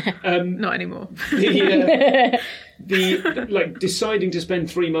maker. Not anymore. The deciding to spend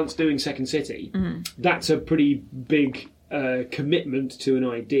 3 months doing Second City. That's a pretty big commitment to an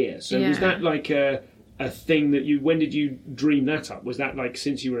idea. So was that like a thing that when did you dream that up? Was that like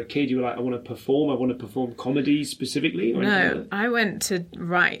since you were a kid you were like, I want to perform comedy specifically? Or anything like that? I went to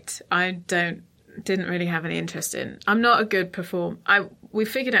write. I didn't really have any interest in. I'm not a good performer. We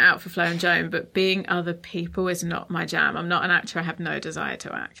figured it out for Flo and Joan, but being other people is not my jam. I'm not an actor. I have no desire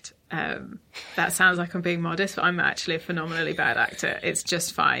to act. That sounds like I'm being modest, but I'm actually a phenomenally bad actor. It's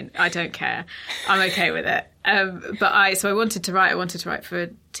just fine. I don't care. I'm okay with it. But I wanted to write. I wanted to write for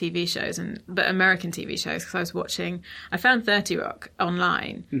TV shows, but American TV shows, because I found 30 Rock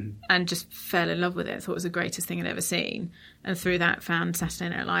online and just fell in love with it. I thought it was the greatest thing I'd ever seen. And through that found Saturday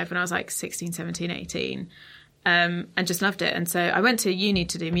Night Live when I was like 16, 17, 18. And just loved it. And so I went to uni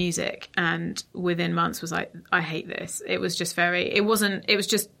to do music, and within months was like, I hate this. It was just it was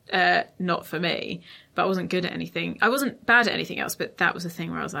just not for me, but I wasn't good at anything. I wasn't bad at anything else, but that was the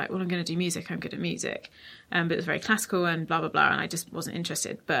thing where I was like, well, I'm going to do music. I'm good at music. But it was very classical and blah, blah, blah. And I just wasn't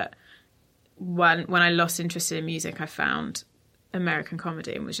interested. But when I lost interest in music, I found American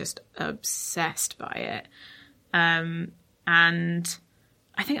comedy and was just obsessed by it. And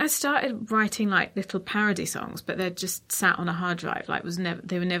I think I started writing like little parody songs, but they're just sat on a hard drive.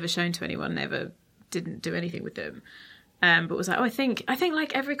 They were never shown to anyone. Didn't do anything with them. But was like, I think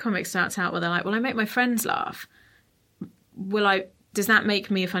like every comic starts out where they're like, well, I make my friends laugh. Does that make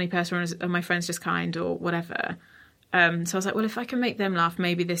me a funny person, or are my friends just kind or whatever? So I was like, well, if I can make them laugh,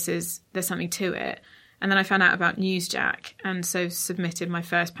 maybe there's something to it. And then I found out about Newsjack, and so submitted my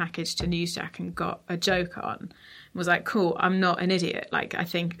first package to Newsjack and got a joke on. Was like, cool, I'm not an idiot. Like, I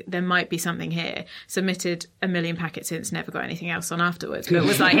think there might be something here. Submitted a million packets since, never got anything else on afterwards. But that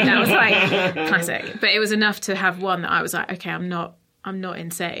was like classic. But it was enough to have one that I was like, okay, I'm not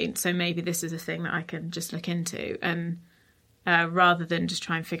insane. So maybe this is a thing that I can just look into. And rather than just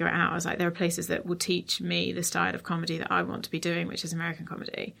try and figure it out, I was like, there are places that will teach me the style of comedy that I want to be doing, which is American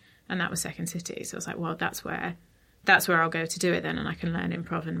comedy. And that was Second City. So I was like, well, that's where I'll go to do it then. And I can learn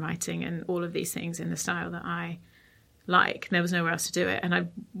improv and writing and all of these things in the style that I like. There was nowhere else to do it, and I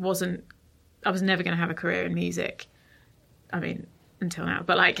was never going to have a career in music. I mean, until now,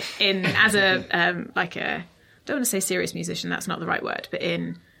 but like as a don't want to say serious musician, that's not the right word, but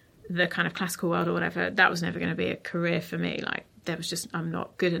in the kind of classical world or whatever, that was never going to be a career for me. Like, there was just, I'm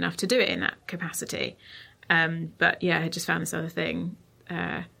not good enough to do it in that capacity. But yeah, I just found this other thing,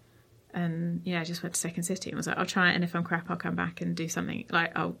 and yeah, I just went to Second City and was like, I'll try it, and if I'm crap, I'll come back and do something.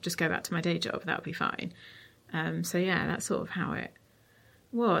 Like, I'll just go back to my day job. That'll be fine. So yeah, that's sort of how it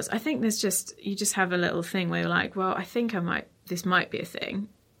was. I think you just have a little thing where you're like, well, I think this might be a thing,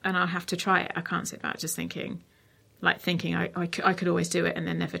 and I'll have to try it. I can't sit back just thinking, like thinking I could always do it and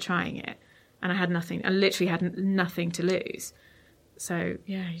then never trying it. And I literally had nothing to lose. So,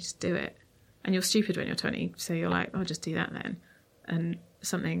 yeah, you just do it. And you're stupid when you're 20, so you're like, I'll just do that then. And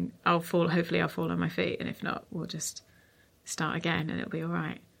hopefully I'll fall on my feet, and if not, we'll just start again and it'll be all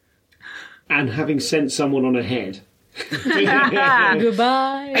right. And having sent someone on ahead...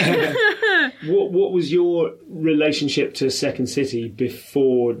 Goodbye. What was your relationship to Second City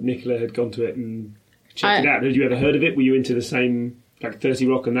before Nicola had gone to it and checked it out? Had you ever heard of it? Were you into the same, like 30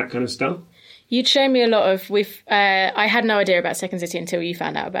 Rock and that kind of stuff? You'd shown me a lot of... I had no idea about Second City until you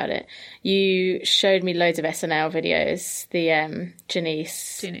found out about it. You showed me loads of SNL videos. The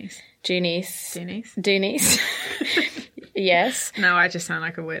Junice. Yes. No, I just sound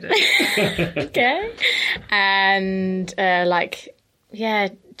like a weirdo. Okay. And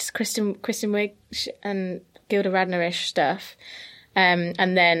just Kristen Wiig and Gilda Radner-ish stuff.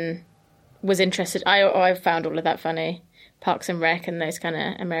 And then was interested... I found all of that funny. Parks and Rec and those kind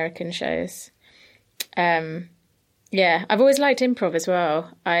of American shows. I've always liked improv as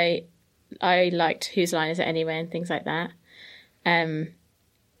well. I liked Whose Line Is It Anyway and things like that. I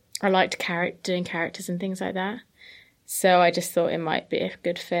liked doing characters and things like that. So I just thought it might be a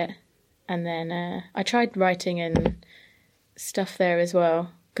good fit. And then I tried writing and stuff there as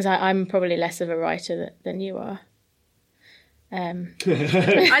well, because I'm probably less of a writer than you are. I think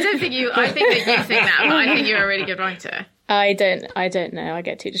that you think that, but I think you're a really good writer. I don't know. I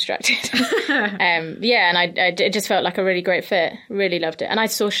get too distracted. And it just felt like a really great fit. Really loved it. And I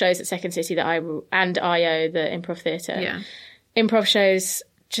saw shows at Second City and IO, the improv theatre. Yeah. Improv shows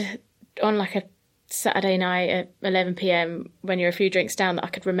on like a Saturday night at 11 p.m. when you're a few drinks down that I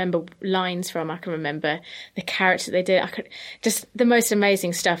could remember lines from. I can remember the characters they did. Just the most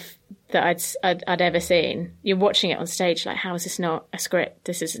amazing stuff that I'd ever seen. You're watching it on stage like, how is this not a script?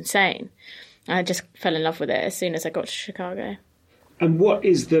 This is insane. I just fell in love with it as soon as I got to Chicago. And what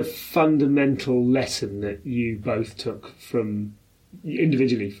is the fundamental lesson that you both took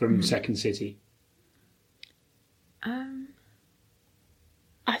individually from Second City?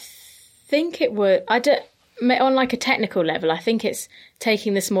 I think it would... on like a technical level, I think it's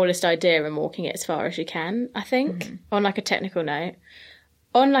taking the smallest idea and walking it as far as you can, I think, on like a technical note.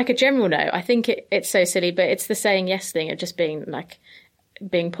 On like a general note, I think it's so silly, but it's the saying yes thing of just being like...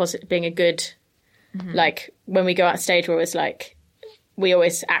 being positive, being a good, like when we go out stage, we're always like, we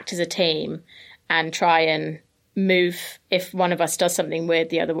always act as a team and try and move. If one of us does something weird,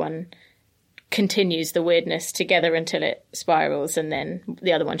 the other one continues the weirdness together until it spirals, and then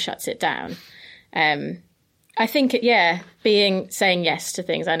the other one shuts it down. I think, saying yes to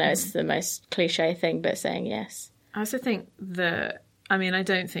things. I know it's the most cliche thing, but saying yes. I also think I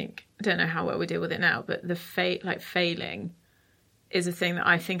don't know how well we deal with it now, but the failing is a thing that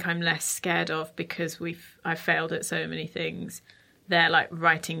I think I'm less scared of, because I've failed at so many things. They're like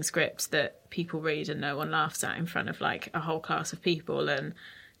writing scripts that people read and no one laughs at in front of like a whole class of people, and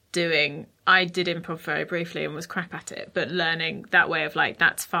I did improv very briefly and was crap at it, but learning that way of like,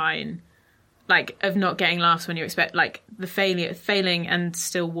 that's fine, like of not getting laughs when you expect, like the failing and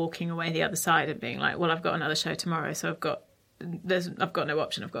still walking away the other side and being like, well, I've got another show tomorrow, so I've got no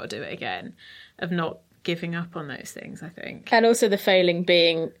option, I've got to do it again, of not giving up on those things, I think. And also the failing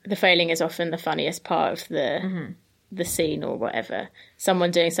is often the funniest part of the scene or whatever.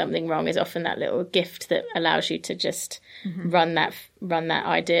 Someone doing something wrong is often that little gift that allows you to just run that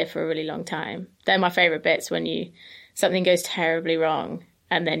idea for a really long time. They're my favourite bits, when something goes terribly wrong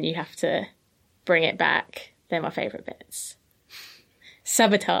and then you have to bring it back. They're my favourite bits.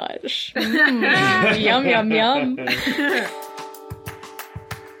 Sabotage. Yum, yum, yum.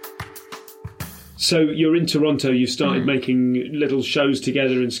 So you're in Toronto, you've started making little shows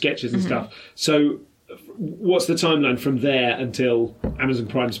together and sketches and stuff. So what's the timeline from there until Amazon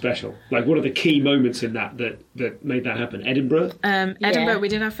Prime special? Like, what are the key moments in that made that happen? Edinburgh? Edinburgh, we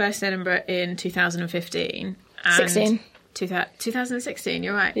did our first Edinburgh in 2015. 2016,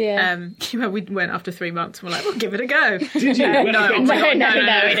 you're right. Yeah. We went after 3 months and we're like, we'll give it a go. Did you? No, we didn't.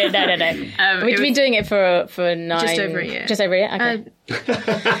 We've been doing it for 9... Just over a year. Just over a year? Okay.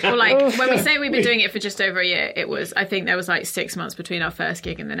 Well, like, when we say we've been doing it for just over a year, I think there was like 6 months between our first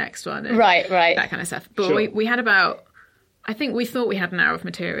gig and the next one. And right. That kind of stuff. But sure. we had about... I think we thought we had an hour of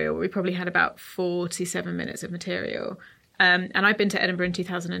material. We probably had about 47 minutes of material. And I'd been to Edinburgh in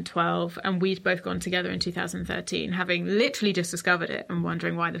 2012, and we'd both gone together in 2013, having literally just discovered it and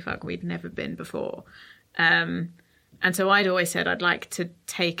wondering why the fuck we'd never been before. And so I'd always said I'd like to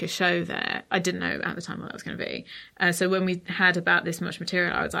take a show there. I didn't know at the time what that was going to be. So when we had about this much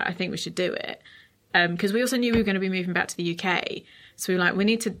material, I was like, I think we should do it. because we also knew we were going to be moving back to the UK. So we were like, we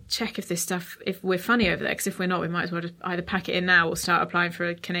need to check if this stuff, if we're funny over there, because if we're not, we might as well just either pack it in now or start applying for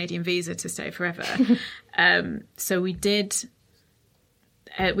a Canadian visa to stay forever. So we did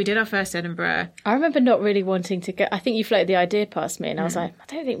our first Edinburgh. I remember not really wanting to go. I think you floated the idea past me, and I was like, I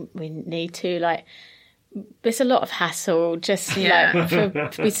don't think we need to. Like, it's a lot of hassle. Just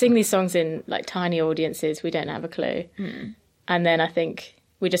like we sing these songs in like tiny audiences. We don't have a clue, and then I think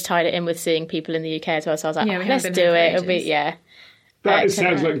we just tied it in with seeing people in the UK as well. So I was like, let's do it. It'll be That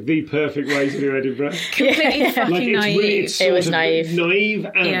sounds like the perfect way to do Edinburgh. Completely fucking naive. It was naive. Naive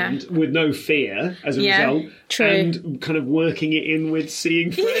and with no fear as a result. True. And kind of working it in with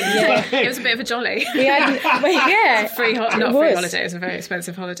seeing friends. It was a bit of a jolly. We had, not free holiday, it was a very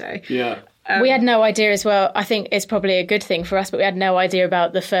expensive holiday. Yeah. We had no idea as well. I think it's probably a good thing for us, but we had no idea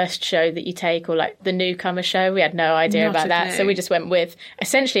about the first show that you take or like the newcomer show. We had no idea about that. So we just went with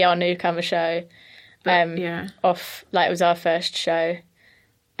essentially our newcomer show. Off, like, it was our first show.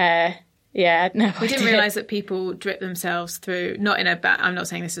 We didn't realise that people drip themselves through, not in a I'm not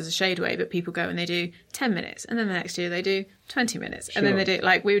saying this is a shade way, but people go and they do 10 minutes and then the next year they do 20 minutes and then they do,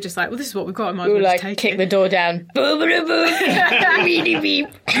 like, we were just like, well, this is what we've got, I might as well just take kick the door down. I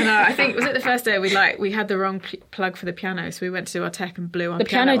think, was it the first day we had the wrong plug for the piano, so we went to do our tech and blew our piano. The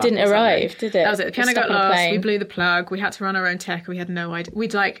piano didn't arrive, did it? That was it. The piano got lost, we blew the plug, we had to run our own tech, we had no idea.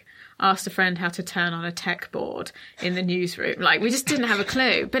 We'd asked a friend how to turn on a tech board in the newsroom. Like, we just didn't have a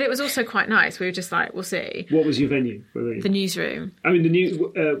clue. But it was also quite nice. We were just like, we'll see. What was your venue? The newsroom. I mean, the news,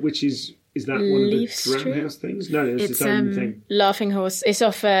 which is that one of the Roundhouse things? No, it's its own thing. Laughing Horse. It's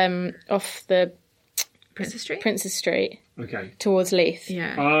off the Princess Street? Princess Street. Okay. Towards Leith.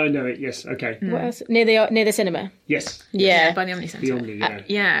 Yeah. I know it, yes, okay. What else? Near the cinema. Yes. Yeah. By the Omni Centre. The Omni,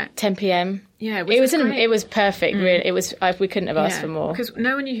 yeah. 10 p.m. Yeah, it was perfect, really. It was, we couldn't have asked for more. Because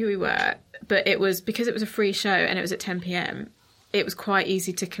no one knew who we were, but because it was a free show and it was at 10 p.m, it was quite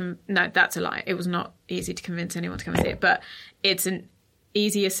easy to no, that's a lie. It was not easy to convince anyone to come and see it, but it's an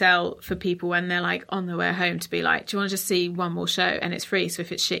easier sell for people when they're like on their way home to be like, do you want to just see one more show and it's free, so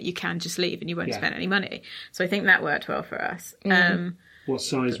if it's shit you can just leave and you won't spend any money. So I think that worked well for us. What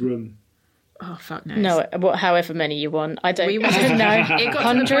size room? Oh, fuck knows. No, however many you want. I don't know. It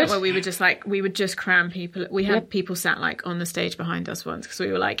got to the point where we were just like, we would just cram people. We had people sat like on the stage behind us once because we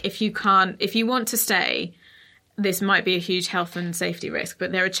were like, if you want to stay, this might be a huge health and safety risk,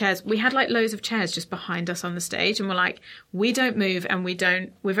 but there are chairs. We had like loads of chairs just behind us on the stage, and we're like, we don't move, and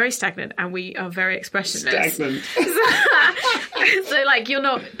we're very stagnant, and we are very expressionless. Stagnant. So like, you're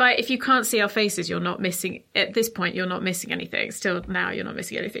not, but if you can't see our faces, you're not missing, at this point, you're not missing anything. Still now, you're not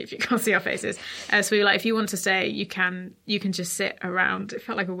missing anything if you can't see our faces. So we were like, if you want to stay, you can just sit around. It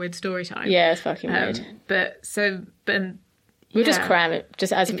felt like a weird story time. Yeah, it's fucking weird. We'll just cram it,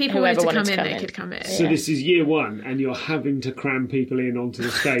 just as if people wanted to come in, they could come in. So this is year one, and you're having to cram people in onto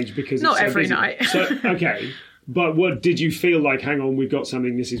the stage because not it's so every busy. night. So okay, but what did you feel like? Hang on, we've got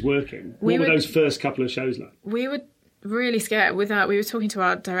something. This is working. What were those first couple of shows like? We were really scared. We were talking to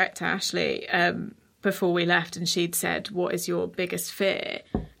our director Ashley before we left, and she'd said, "What is your biggest fear?"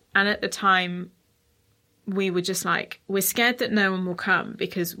 And at the time, we were just like, we're scared that no one will come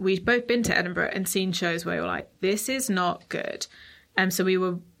because we'd both been to Edinburgh and seen shows where we were like, this is not good. So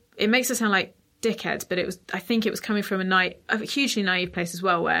it makes us sound like dickheads, but I think it was coming from a hugely naive place as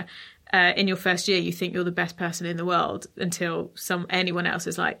well, where in your first year you think you're the best person in the world until anyone else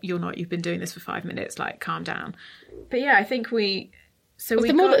is like, you're not, you've been doing this for 5 minutes, like, calm down. But yeah, I think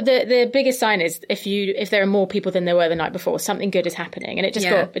the biggest sign is if there are more people than there were the night before, something good is happening, and it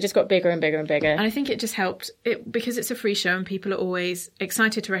just got bigger and bigger and bigger. And I think it just helped because it's a free show and people are always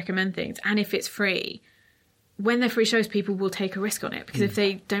excited to recommend things. And if it's free, when they're free shows, people will take a risk on it because if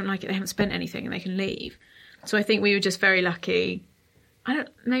they don't like it, they haven't spent anything and they can leave. So I think we were just very lucky.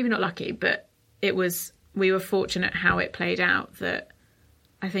 Maybe not lucky, but we were fortunate how it played out. That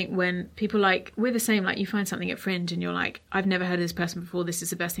I think when people we're the same, like, you find something at Fringe and you're like, I've never heard of this person before, this is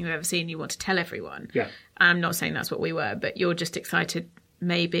the best thing I've ever seen, you want to tell everyone. Yeah. I'm not saying that's what we were, but you're just excited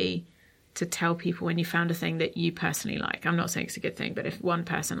maybe to tell people when you found a thing that you personally like. I'm not saying it's a good thing, but if one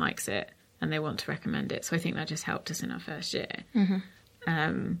person likes it and they want to recommend it. So I think that just helped us in our first year.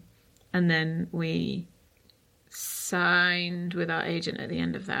 Mm-hmm. And then we signed with our agent at the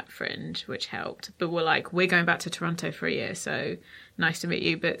end of that Fringe, which helped. But we're going back to Toronto for a year, so nice to meet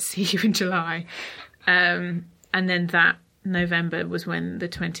you, but see you in July. And then that November was when the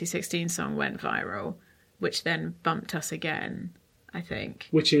 2016 song went viral, which then bumped us again, I think.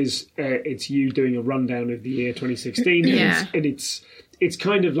 Which is, it's you doing a rundown of the year 2016. Yeah. And it's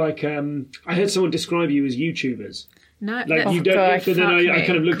kind of like, I heard someone describe you as YouTubers. No, like, you don't, but then I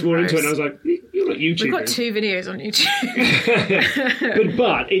kind of looked more into it and I was like, you're not YouTubers. We've got 2 videos on YouTube.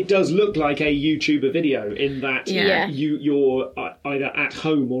 but it does look like a YouTuber video in that you're either at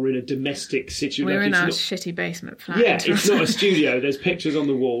home or in a domestic situation. We're in our shitty basement flat. Yeah, it's not a studio. There's pictures on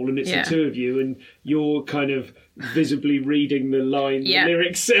the wall, and it's the two of you, and you're kind of visibly reading the line, the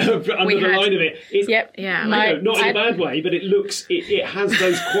lyrics under the line of it. Not in a bad way, but it looks, it has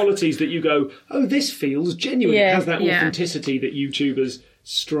those qualities that you go, oh, this feels genuine. It has that authenticity that YouTubers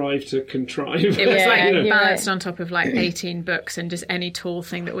strive to contrive. It was balanced on top of 18 books and just any tall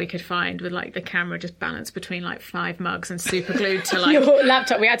thing that we could find, with the camera just balanced between 5 mugs and super glued to your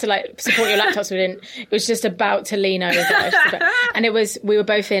laptop. We had to support your laptops. It was just about to lean over. And we were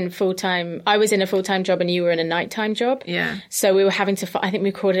both in full-time. I was in a full-time job and you were in a nighttime job. Yeah. So we were having to, I think we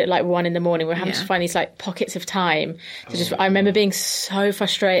recorded at 1 a.m. We were having to find these pockets of time to I remember being so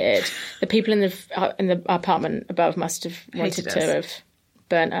frustrated. The people in the apartment above must have wanted to have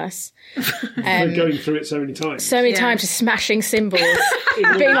burnt us. Going through it so many times. Just smashing cymbals.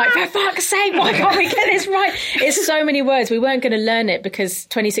 Being like, for fuck's sake, why can't we get this right? It's so many words. We weren't going to learn it because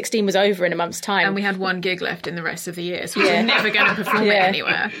 2016 was over in a month's time. And we had 1 gig left in the rest of the year, so we were never going to perform it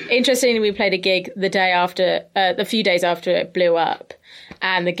anywhere. Interestingly, we played a gig the day after, a few days after it blew up.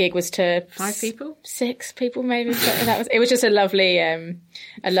 And the gig was to 5 people, 6 people, maybe. It was just a lovely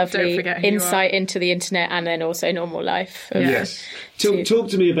insight into the internet and then also normal life. Yes. Talk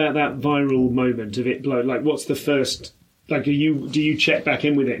to me about that viral moment of it. What's the first? Do you check back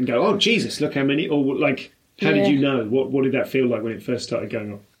in with it and go, oh Jesus, look how many? Or how did you know? What did that feel like when it first started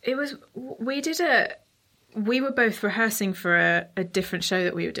going on? It was. We were both rehearsing for a different show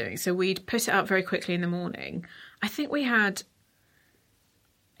that we were doing, so we'd put it up very quickly in the morning. I think we had.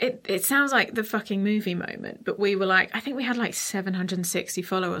 It sounds like the fucking movie moment, but we were I think we had 760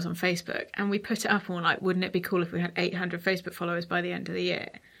 followers on Facebook, and we put it up and we're wouldn't it be cool if we had 800 Facebook followers by the end of the year?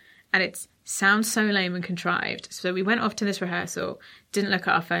 And it sounds so lame and contrived. So we went off to this rehearsal, didn't look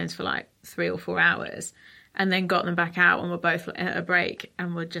at our phones for 3 or 4 hours, and then got them back out and we're both at a break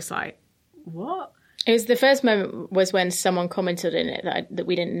and we're just what? It was the first moment was when someone commented in it that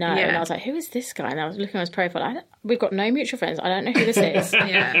we didn't know, and I was like, "Who is this guy?" And I was looking at his profile. We've got no mutual friends. I don't know who this is.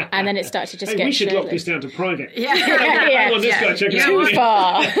 And then it started to just get. We should lock this down to private. This guy checking too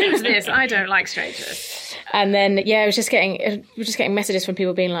far. Who's this? I don't like strangers. And then it was just getting messages from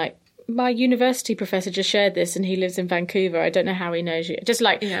people being like, "My university professor just shared this, and he lives in Vancouver. I don't know how he knows you." Just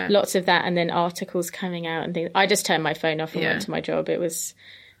lots of that, and then articles coming out and things. I just turned my phone off and went to my job. It was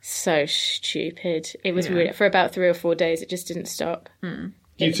so stupid. It was weird. For about 3 or 4 days, it just didn't stop.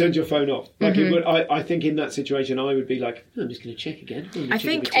 You turned your phone off. I think in that situation, I would be like, I'm just going to check again. I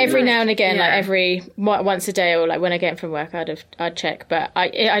think every now and again, once a day, or when I get from work, I'd check. But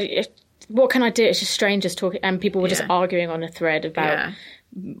what can I do? It's just strangers talking, and people were just arguing on a thread about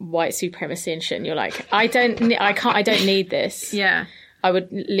white supremacy and shit. And you're like, I don't need this. Yeah, I would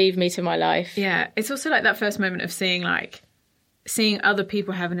leave me to my life. Yeah, it's also that first moment of seeing other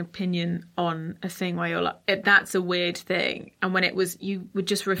people have an opinion on a thing where you're that's a weird thing. And when it was, you would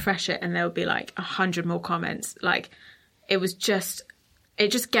just refresh it and there would be 100 more comments. It just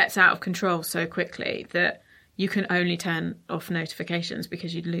gets out of control so quickly that you can only turn off notifications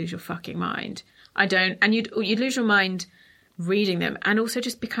because you'd lose your fucking mind. You'd lose your mind reading them, and also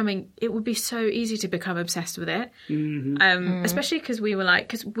just it would be so easy to become obsessed with it. Especially because we were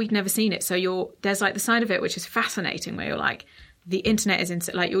because we'd never seen it. So there's the side of it which is fascinating where you're the internet is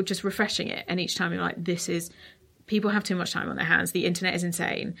insane. You're just refreshing it, and each time you're people have too much time on their hands. The internet is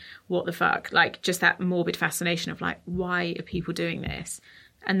insane. What the fuck? Just that morbid fascination of why are people doing this?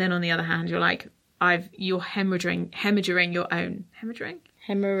 And then on the other hand, you're you're hemorrhaging your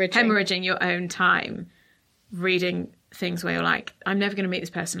own time reading things where you're I'm never going to meet this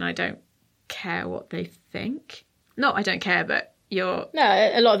person. I don't care what they think. Not I don't care, but no,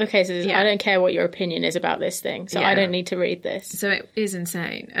 a lot of the cases, I don't care what your opinion is about this thing, so I don't need to read this. So it is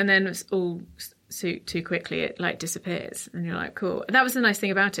insane. And then it's all too quickly, it disappears. And you're cool. And that was the nice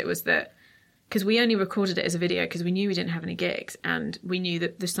thing about it, was that, because we only recorded it as a video because we knew we didn't have any gigs, and we knew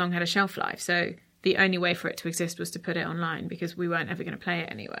that the song had a shelf life. So the only way for it to exist was to put it online, because we weren't ever going to play it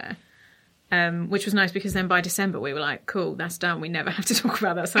anywhere. Which was nice, because then by December we were cool, that's done. We never have to talk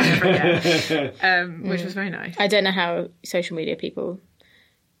about that song ever again. Which was very nice. I don't know how social media people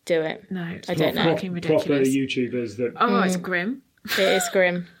do it. No, I don't know. Fucking ridiculous. Proper YouTubers that. Oh, it's grim. It is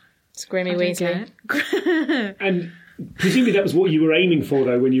grim. It's Grimmy Weasley. And presumably that was what you were aiming for,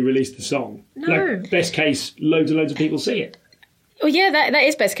 though, when you released the song. No. Best case, loads and loads of people see it. Oh yeah, that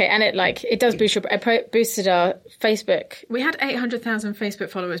is best case, and it does boost it boosted our Facebook. We had 800,000 Facebook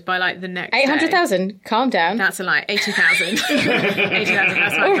followers by like the next 800,000. Calm down. That's a lie. 80,000. 80,000.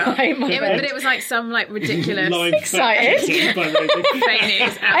 That's what I got. But it was like some like ridiculous. Excited. Fake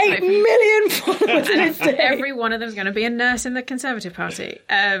news. 8 million followers in a day. Every one of them is going to be a nurse in the Conservative Party.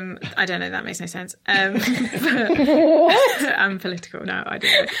 I don't know. That makes no sense. I'm political now. I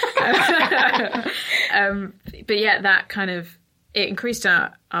don't know. But yeah, that kind of. It increased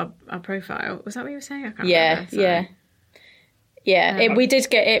our profile. Was that what you were saying? I can't remember. Sorry. Yeah. We did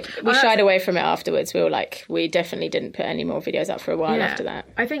get it. We shied away from it afterwards. We were like, we definitely didn't put any more videos up for a while after that.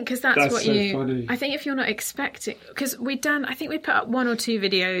 I think because that's what so funny. I think if you're not expecting, because I think we put up 1 or 2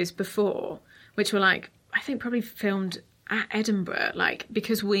 videos before, which were like, I think probably filmed at Edinburgh, like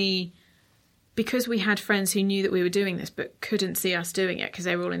because we had friends who knew that we were doing this but couldn't see us doing it because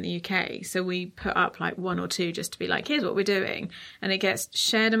they were all in the UK. So we put up like 1 or 2 just to be like, here's what we're doing. And it gets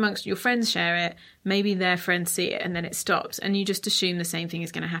shared amongst your friends, share it. Maybe their friends see it and then it stops. And you just assume the same thing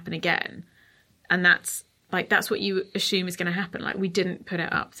is going to happen again. And that's what you assume is going to happen. Like we didn't put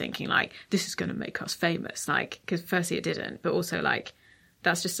it up thinking like, this is going to make us famous. Like, because firstly it didn't, but also like,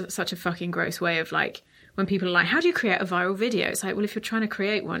 that's just such a fucking gross way of like, when people are like, how do you create a viral video? It's like, well, if you're trying to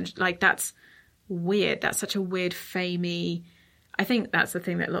create one, like that's weird. That's such a weird famey. I think that's the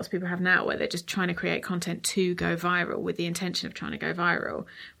thing that lots of people have now, where they're just trying to create content to go viral with the intention of trying to go viral.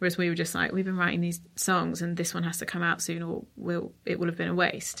 Whereas we were just like, we've been writing these songs and this one has to come out soon or it will have been a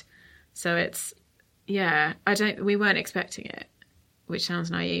waste. So it's, we weren't expecting it, which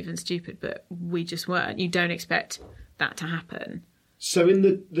sounds naive and stupid, but we just weren't. You don't expect that to happen. So in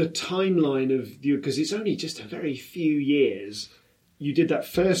the timeline of you, because it's only just a very few years, you did that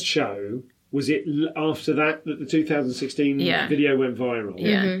first show. Was it after that the 2016 video went viral?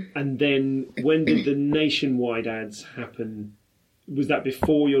 Yeah. Mm-hmm. And then when did the nationwide ads happen? Was that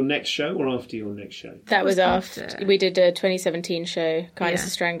before your next show or after your next show? That was after. We did a 2017 show, Kindness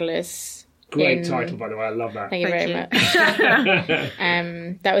of Stranglers. Great title, by the way. I love that. Thank you very much.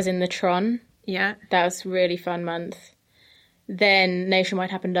 That was in the Tron. Yeah. That was a really fun month. Then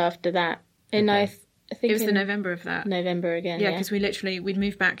Nationwide happened after that. And I think it was the November of that. November again, yeah. Because we'd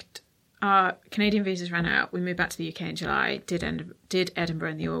moved back... Our Canadian visas ran out. We moved back to the UK in July, did Edinburgh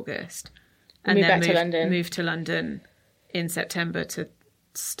in the August. And moved then back to London. Moved to London in September to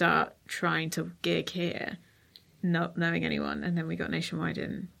start trying to gig here, not knowing anyone. And then we got Nationwide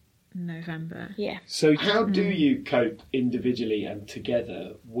in November. Yeah. So how do you cope individually and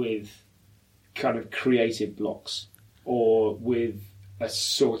together with kind of creative blocks or with a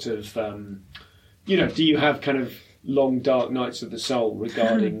sort of, do you have kind of long dark nights of the soul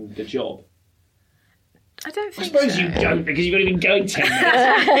regarding the job? I don't think I suppose so. you don't, because you've only been going 10 minutes.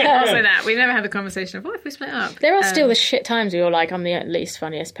 Also that. We've never had the conversation of, what if we split up? There are still the shit times where you're like, I'm the least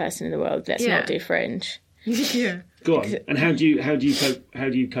funniest person in the world. Let's not do Fringe. Yeah. Go on. And how do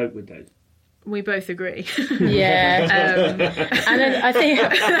you cope with those? We both agree. Yeah. And then I think...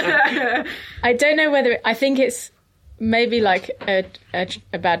 I don't know whether... I think it's maybe like a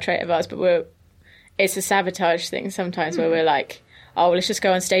bad trait of ours, but it's a sabotage thing sometimes where we're like, oh, well, let's just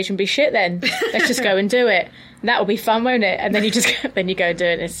go on stage and be shit then. Let's just go and do it. And that'll be fun, won't it? And then you go and do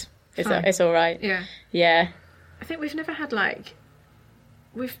it and it's all right. Yeah. Yeah. I think we've never had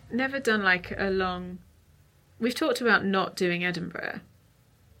we've never done a long... We've talked about not doing Edinburgh.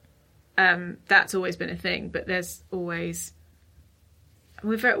 That's always been a thing, but there's always...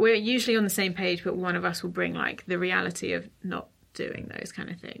 We're usually on the same page, but one of us will bring the reality of not doing those kind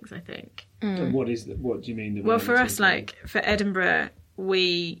of things, I think. And what do you mean? Well, for us, for Edinburgh,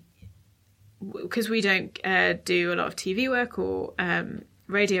 because we don't do a lot of TV work or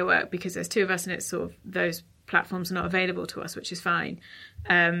radio work, because there's 2 of us and it's sort of those platforms are not available to us, which is fine.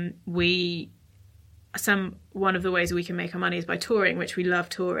 One of the ways we can make our money is by touring, which we love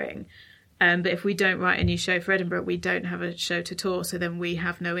touring. But if we don't write a new show for Edinburgh, we don't have a show to tour, so then we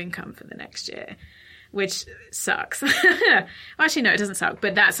have no income for the next year, which sucks. Well, actually, no, it doesn't suck,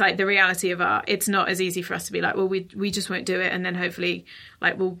 but that's the reality of it's not as easy for us to be well, we just won't do it, and then hopefully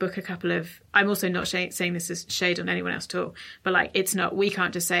we'll book a couple of... I'm also not saying this is shade on anyone else at all, but it's not... We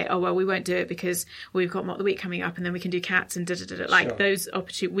can't just say, oh, well, we won't do it because we've got Mock the Week coming up and then we can do Cats and da-da-da-da. Sure. Those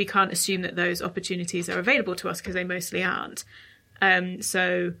opportunities... We can't assume that those opportunities are available to us because they mostly aren't.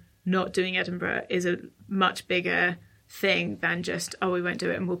 So... Not doing Edinburgh is a much bigger thing than just, oh, we won't do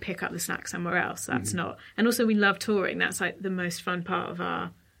it and we'll pick up the slack somewhere else. That's not... And also we love touring. That's the most fun part of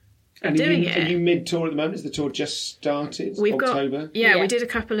doing it. Are you mid-tour at the moment? Has the tour just started? October? We did a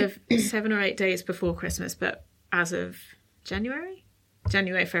couple of 7 or 8 days before Christmas, but as of January,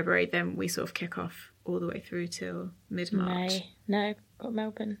 February, then we sort of kick off all the way through till mid-March. May. No, got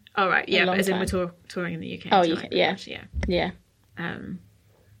Melbourne. Oh, right, yeah, long as in time. we're touring in the UK. Oh, until, UK, like, yeah. March, yeah. Yeah. And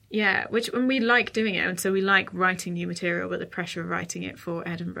we like doing it, and so we like writing new material, but the pressure of writing it for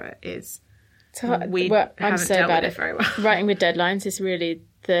Edinburgh is... So I'm haven't so dealt bad with at it very well. Writing with deadlines is really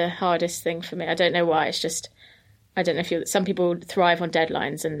the hardest thing for me. I don't know why. It's just, I don't know if some people thrive on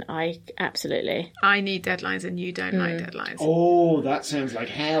deadlines, and I absolutely. I need deadlines, and you don't like deadlines. Oh, that sounds like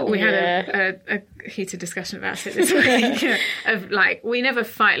hell. We had a heated discussion about it this week. Of like, we never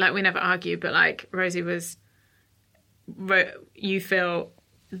fight, like we never argue, but like Rosie was, you feel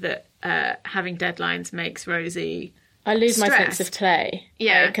that having deadlines makes Rosie. I lose my stressed. sense of play,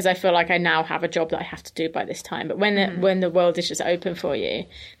 Yeah. because I feel like I now have a job that I have to do by this time. But when the world is just open for you,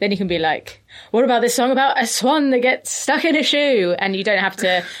 then you can be like, "What about this song about a swan that gets stuck in a shoe?" And you don't have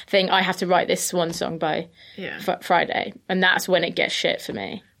to think, "I have to write this swan song by Friday," and that's when it gets shit for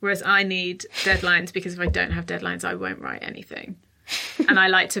me. Whereas I need deadlines, because if I don't have deadlines, I won't write anything. And I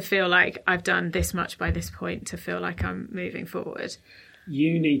like to feel like I've done this much by this point to feel like I'm moving forward.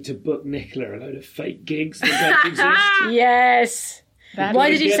 You need to book Nicola a load of fake gigs that don't exist. Yes. Why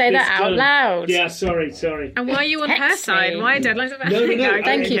did you Get say this that out done. loud? Yeah, sorry. And why are you on her Text side? me. Why are deadlines about No.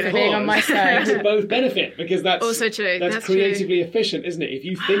 Thank you for being on my side. We both benefit, because that's Also true. That's That's creatively efficient, isn't it? If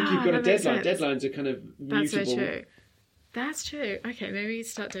you think you've got a that makes deadline, sense. deadlines are kind of That's mutable. so true. That's true. Okay, maybe we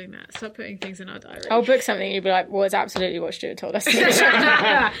start doing that. Start putting things in our diary. I'll book something and you'll be like, well, it's absolutely what Stuart told us.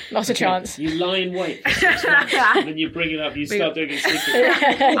 Not a chance. You lie in wait for 6 months, and then you bring it up. You start doing it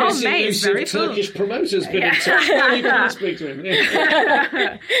secretly. Oh, mate, it's very full. Turkish promoters been in touch. Well, you can speak to him.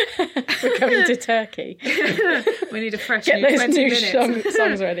 Yeah. We're coming to Turkey. We need a fresh Get new those 20 new minutes.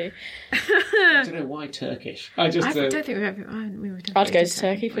 songs ready. I don't know why Turkish. I just. I don't think we've ever... we would I'd go to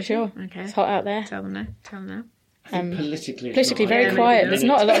Turkey for sure. Okay. It's hot out there. Tell them now. politically Very not. quiet. maybe There's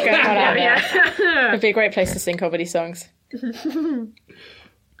not. not a lot going on out there. It'd be a great place to sing comedy songs.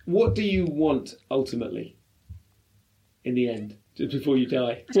 What do you want ultimately? In the end, just before you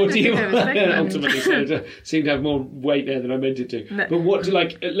die, what do you want ultimately? So it seemed to have more weight there than I meant it to. No. But what do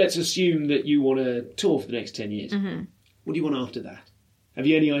let's assume that you want to tour for the next 10 years. Mm-hmm. What do you want after that? Have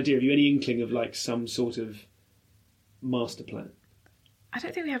you any idea? Have you any inkling of some sort of master plan? I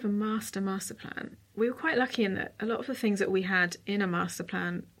don't think we have a master plan. We were quite lucky in that a lot of the things that we had in a master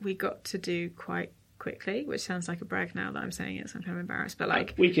plan we got to do quite quickly, which sounds like a brag now that I'm saying it, so I'm kind of embarrassed.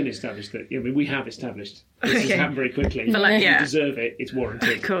 But we can establish that. I mean, we have established this has happened very quickly. But If you deserve it. It's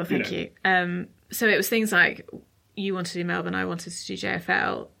warranted. Cool, thank you. So it was things like you wanted to do Melbourne, I wanted to do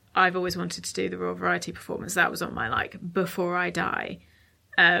JFL. I've always wanted to do the Royal Variety performance. That was on my before I die.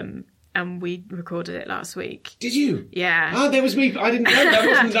 And we recorded it last week. Did you? Yeah. Oh, there was me. I didn't know.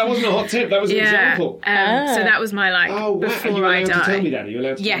 That wasn't a hot tip. That was an example. So that was my Oh, wow. before Are you I allowed die. to tell me that? Are you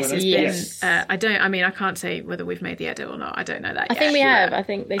allowed to Yes, tell it's me that? been. Yes. I can't say whether we've made the edit or not. I don't know that I yet. think we have. I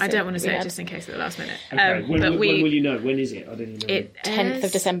think they I said don't want to we say it had. just in case at the last minute. Okay. When but will you know? When is it? I don't even know. It 10th of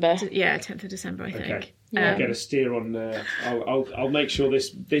airs- December. Yeah, 10th of December, I think. Okay. I'll get a steer on. I'll make sure this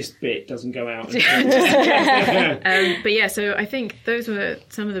bit doesn't go out. But yeah, so I think those were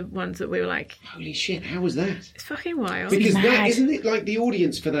some of the ones that we were like, Holy shit! How was that? it's fucking wild. Because that mad. isn't it the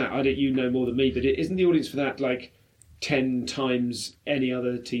audience for that. I don't. You know more than me, but isn't the audience for that 10 times any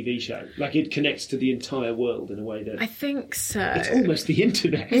other TV show? It connects to the entire world in a way that I think so. it's almost the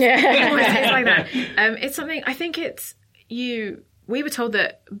internet. It's like that. It's something. I think it's you. We were told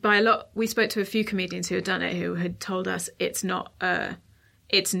that by a lot. We spoke to a few comedians who had done it, who had told us it's not going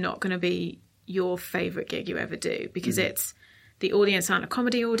to be your favourite gig you ever do, because it's the audience aren't a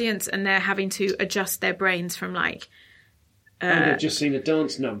comedy audience, and they're having to adjust their brains from I've just seen a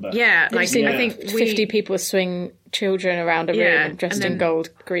dance number. yeah, I think 50 50 people swing children around a room dressed and then- in gold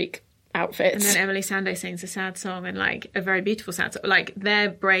Greek outfits. And then Emily Sandé sings a sad song, and a very beautiful sad song. Their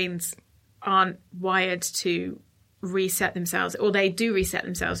brains aren't wired to reset themselves, or they do reset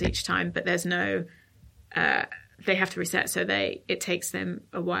themselves each time, but there's no they have to reset, so it takes them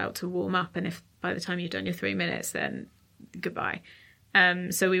a while to warm up, and if by the time you've done your 3 minutes, then goodbye.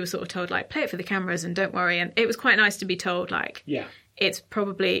 So we were sort of told play it for the cameras and don't worry, and it was quite nice to be told it's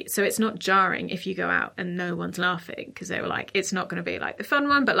probably, so it's not jarring if you go out and no one's laughing, because they were it's not going to be the fun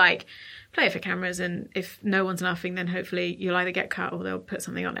one, but play it for cameras, and if no one's laughing, then hopefully you'll either get cut or they'll put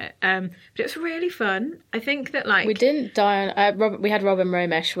something on it. But it was really fun. I think that we didn't die on... we had Rob and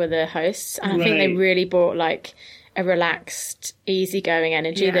Romesh were the hosts, and I think they really brought a relaxed, easygoing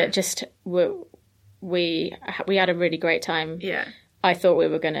energy that just... We had a really great time. Yeah. I thought we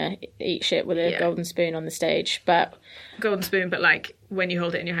were going to eat shit with a golden spoon on the stage, but... Golden spoon, but like when you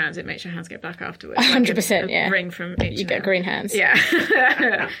hold it in your hands, it makes your hands get black afterwards. 100%, like yeah. Ring from each You get green hands. Yeah.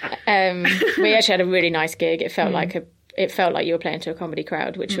 We actually had a really nice gig. It felt like you were playing to a comedy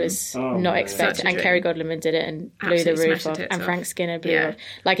crowd, which was not expected. And Kerry Godliman did it and blew the roof off. And Frank Skinner blew it off.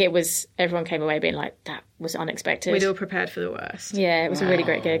 Like, it was, everyone came away being like, that was unexpected. We'd all prepared for the worst. Yeah, it was a really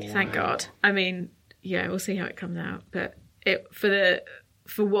great gig. Thank God. I mean, yeah, we'll see how it comes out. But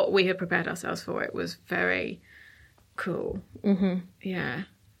for what we had prepared ourselves for, it was very cool. Mm-hmm. Yeah.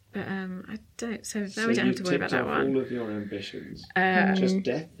 But I don't. So now we don't have to worry about that one. All of your ambitions, just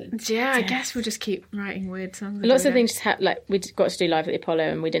death. Then. Yeah, I guess we'll just keep writing weird songs. Lots of things just like we got to do live at the Apollo,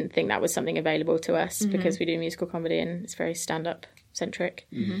 and we didn't think that was something available to us because we do musical comedy and it's very stand-up centric.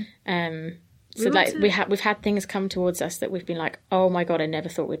 Mm-hmm. We've had things come towards us that we've been like, oh my God, I never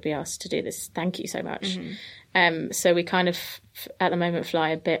thought we'd be asked to do this. Thank you so much. Mm-hmm. So we kind of at the moment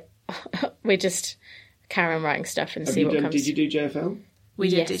fly a bit. We just carry on writing stuff and see what comes. Did you do JFL? We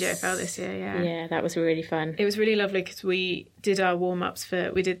did do JFL this year, yeah. Yeah, that was really fun. It was really lovely because we did our warm-ups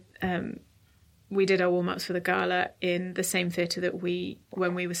for our warm-ups for the gala in the same theatre that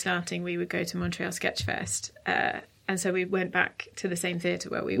when we were starting, we would go to Montreal Sketch Fest. And so we went back to the same theatre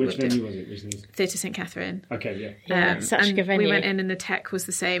where we Which venue was it? Theatre St Catherine. Okay, yeah. Such a good venue. We went in and the tech was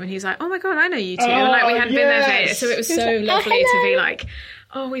the same, and he was like, oh my God, I know you two. And like we hadn't been there for ages. So it was so lovely to be like,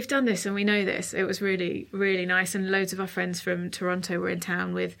 oh, we've done this and we know this. It was really, really nice. And loads of our friends from Toronto were in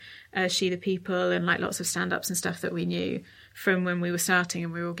town with She the People and like lots of stand-ups and stuff that we knew from when we were starting,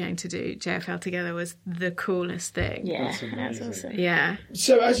 and we were all getting to do JFL together was the coolest thing. Yeah, that's awesome. Yeah.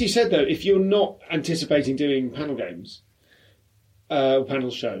 So as you said, though, if you're not anticipating doing panel games,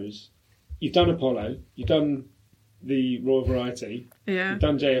 panel shows, you've done Apollo, you've done the Royal Variety, you've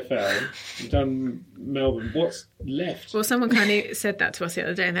done JFL, you've done Melbourne. What's left? Well, someone kind of said that to us the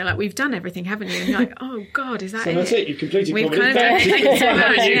other day, and they're like, "We've done everything, haven't you?" And you're like, "Oh God, is that so it?" That's it. You've completed. We've kind of done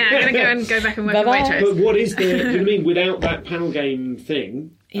everything. I'm going to go back and work on Waitrose. But what is the? You know what I mean? Without that panel game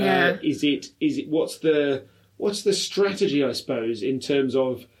thing, is it? What's the strategy? I suppose in terms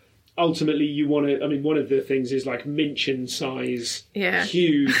of. Ultimately, you want to. I mean, one of the things is like Minchin size,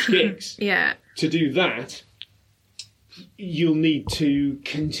 huge gigs. To do that, you'll need to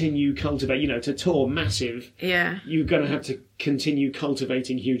continue cultivate. To tour massive. You're going to have to continue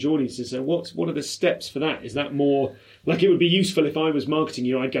cultivating huge audiences. So, what are the steps for that? Is that more like it would be useful if I was marketing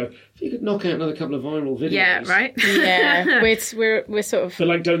you? I'd go, if you could knock out another couple of viral videos. Yeah, right. Yeah, we're sort of. But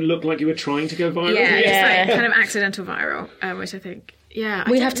like, don't look like you were trying to go viral. Yeah, it's like kind of accidental viral, which I think. Yeah,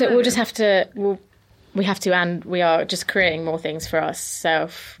 we have to, and we are just creating more things for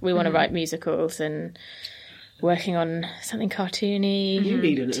ourselves. We want to write musicals and working on something cartoony. You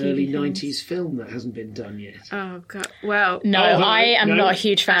need an early 90s film that hasn't been done yet. Oh, God. Well... No, I am not a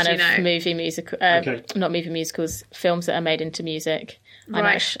huge fan of not movie musicals, films that are made into music.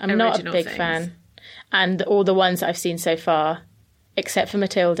 Right. I'm not a big fan. And all the ones that I've seen so far, except for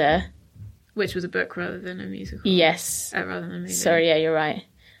Matilda... Which was a book rather than a musical. Yes. Rather than a movie. Sorry, yeah, you're right.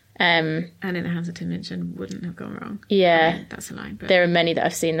 And In the Hands of Tim Minchin wouldn't have gone wrong. Yeah. I mean, that's a line. But... There are many that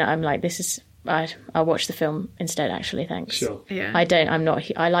I've seen that I'm like, I'll watch the film instead, actually, thanks. Sure. Yeah.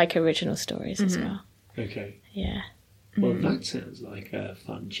 I like original stories as well. Okay. Yeah. Well, that sounds like a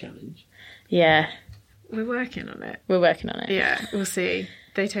fun challenge. Yeah. We're working on it. Yeah, we'll see.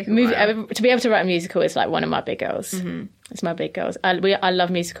 They take a while. To be able to write a musical is like one of my big goals. Mm-hmm. It's my big goals. I love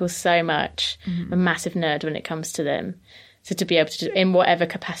musicals so much. I'm a massive nerd when it comes to them. So to be able to do in whatever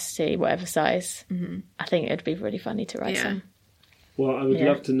capacity, whatever size, I think it'd be really funny to write some. Well, I would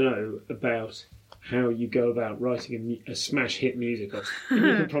love to know about how you go about writing a smash hit musical. And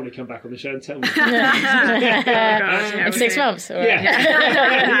you can probably come back on the show and tell me. In 6 months. Or...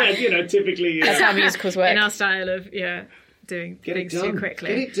 Yeah. Typically. That's how musicals work. In our style of, doing things too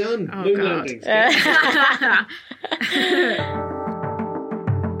quickly. Get it done. Oh, Moon God. landings.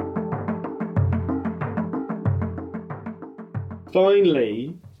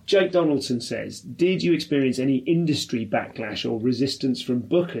 Finally, Jake Donaldson says, did you experience any industry backlash or resistance from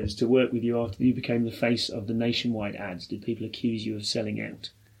bookers to work with you after you became the face of the nationwide ads? Did people accuse you of selling out?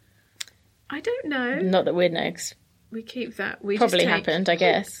 I don't know. Not that we'd know, 'cause we keep that. Probably happened, I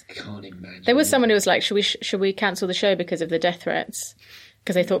guess. I can't imagine. There was someone who was like, should we cancel the show because of the death threats?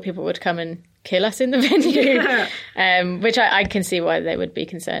 Because they thought people would come and kill us in the venue. Which I can see why they would be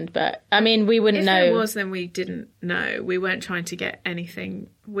concerned. But, I mean, we wouldn't know. If there was, then we didn't know. We weren't trying to get anything...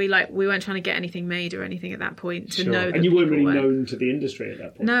 We weren't trying to get anything made or anything at that point to know that. And you weren't really known to the industry at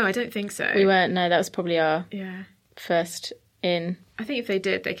that point? No, I don't think so. We weren't, no. That was probably our first in. I think if they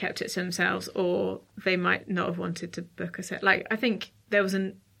did, they kept it to themselves, or they might not have wanted to book us. Like, I think there was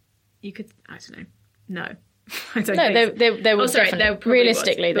you could, I don't know. No. I don't No, think there was definitely,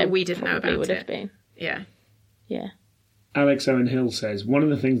 realistically, but we didn't know about would it. have been. Yeah. Yeah. Alex Owen Hill says, one of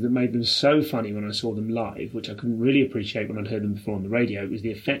the things that made them so funny when I saw them live, which I couldn't really appreciate when I'd heard them before on the radio, was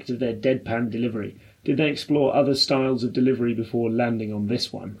the effect of their deadpan delivery. Did they explore other styles of delivery before landing on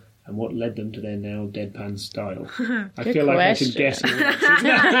this one? And what led them to their now deadpan style? I feel like I can guess your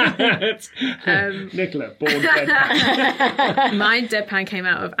answers. Nicola, born deadpan. My deadpan came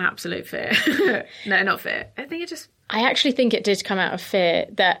out of absolute fear. No, not fear. I think it just... I actually think it did come out of fear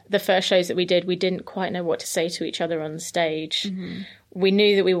that the first shows that we did, we didn't quite know what to say to each other on the stage. Mm-hmm. We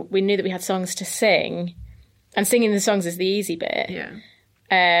knew that we knew that we had songs to sing, and singing the songs is the easy bit. Yeah.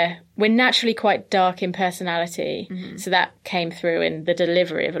 We're naturally quite dark in personality, so that came through in the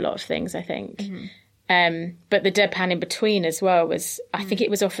delivery of a lot of things, I think. Mm-hmm. But the deadpan in between as well was, I think it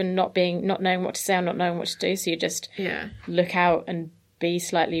was often not knowing what to say or not knowing what to do, so you just look out and be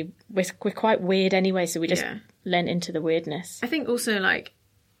slightly... We're quite weird anyway, so we just lent into the weirdness. I think also, like,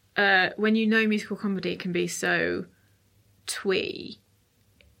 when you know musical comedy can be so twee,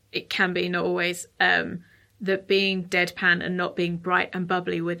 it can be not always... that being deadpan and not being bright and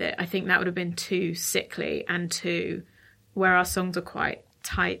bubbly with it, I think that would have been too sickly and too... Where our songs are quite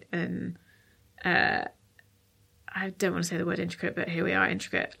tight and... I don't want to say the word intricate, but here we are,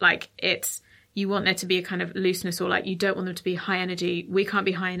 intricate. Like, it's... You want there to be a kind of looseness, or like you don't want them to be high energy. We can't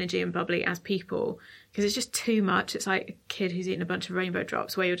be high energy and bubbly as people because it's just too much. It's like a kid who's eaten a bunch of rainbow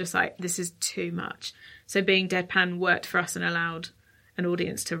drops where you're just like, this is too much. So being deadpan worked for us and allowed an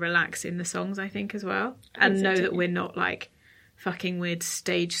audience to relax in the songs, I think, as well. And know that we're not like fucking weird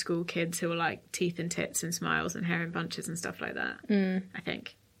stage school kids who are like teeth and tits and smiles and hair in bunches and stuff like that. I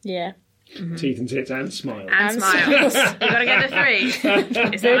think. Yeah. Mm-hmm. Teeth and tits and smiles. And smiles. You've got to get the three.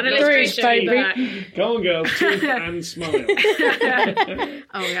 It's not an illustration. Baby. Go on, girls. Teeth and smiles.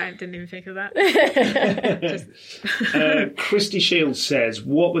 Oh, yeah, I didn't even think of that. Christy Shields says,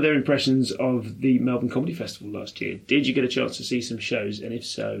 what were their impressions of the Melbourne Comedy Festival last year? Did you get a chance to see some shows? And if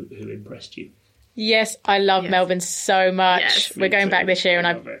so, who impressed you? Yes, I love Melbourne so much. Yes, we're going back this year and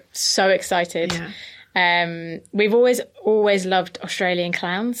I'm so excited. Yeah. We've always loved Australian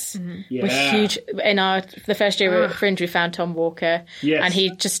clowns. Yeah. We're huge in the first year we were at Fringe. We found Tom Walker, and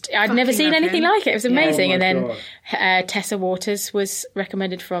I'd never seen anything like it. It was amazing. And then Tessa Waters was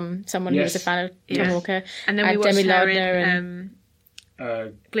recommended from someone who was a fan of Tom Walker. And then we watched Demi Lardner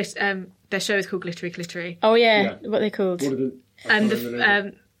their show is called Glittery. Oh yeah, what are they called?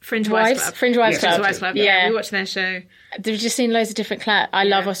 Fringe Wives Club. Fringe Wives Club. Yeah, we watched their show. We've just seen loads of different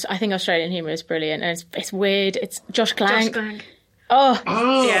I think Australian humour is brilliant, and it's weird. It's Josh Glank. Oh,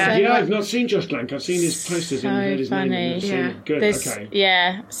 yeah. I've not seen Josh Glank. I've seen his posters and heard his name. And good. Okay.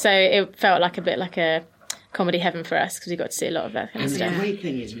 Yeah, so it felt like a bit like a comedy heaven for us because we got to see a lot of that kind of stuff. And the great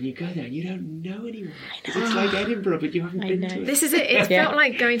thing is when you go there, you don't know anyone. It's like Edinburgh, but you haven't been to it. This is it. It felt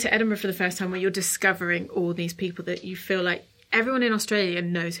like going to Edinburgh for the first time, where you're discovering all these people that you feel like everyone in Australia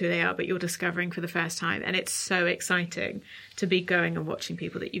knows who they are, but you're discovering for the first time. And it's so exciting to be going and watching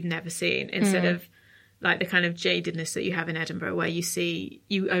people that you've never seen instead of like the kind of jadedness that you have in Edinburgh, where you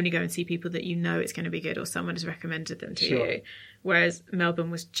only go and see people that you know it's going to be good or someone has recommended them to you. Whereas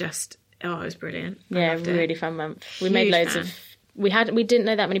Melbourne was just, it was brilliant. Yeah, really fun month. We made loads of... We didn't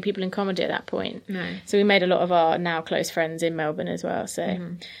know that many people in comedy at that point. No. So we made a lot of our now close friends in Melbourne as well.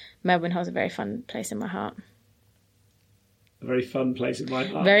 So Melbourne has a very fun place in my heart. A very fun place in my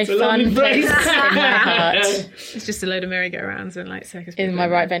heart. Very fun place in my heart. It's just a load of merry-go-rounds and like circus people. In my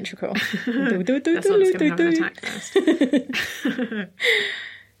right ventricle. That's what that's going to have an attack first.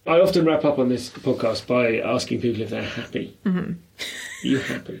 I often wrap up on this podcast by asking people if they're happy. Are you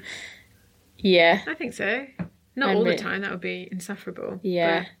happy? Yeah. I think so. Not all the time, that would be insufferable.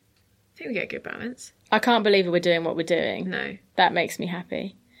 Yeah. But I think we get a good balance. I can't believe we're doing what we're doing. No. That makes me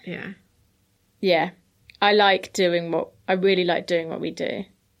happy. Yeah. Yeah. I really like doing what we do.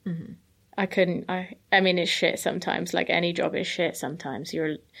 I mean, it's shit sometimes. Like any job is shit sometimes.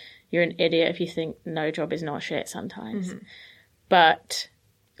 You're an idiot if you think no job is not shit sometimes. But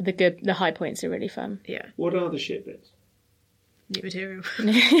the high points are really fun. Yeah. What are the shit bits? New material.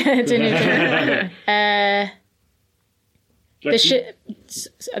 The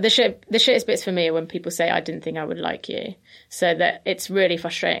shittest bits for me are when people say I didn't think I would like you. So that it's really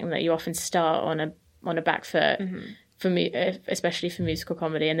frustrating that you often start on a back foot for me, especially for musical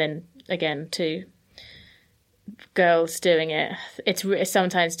comedy, and then again to girls doing it. It's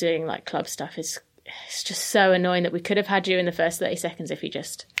sometimes doing like club stuff it's just so annoying that we could have had you in the first 30 seconds if you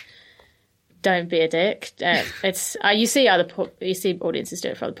just don't be a dick. You see audiences do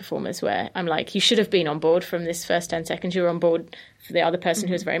it for other performers where I'm like, you should have been on board from this first 10 seconds. You were on board for the other person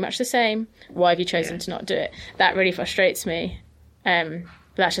who was very much the same. Why have you chosen to not do it? That really frustrates me. But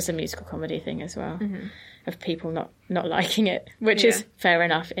that's just a musical comedy thing as well, of people not liking it, which is fair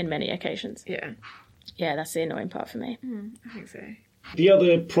enough in many occasions. Yeah, that's the annoying part for me. I think so. The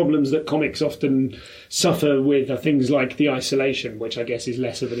other problems that comics often suffer with are things like the isolation, which I guess is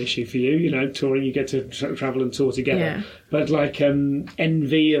less of an issue for you. You know, touring, you get to travel and tour together. Yeah. But like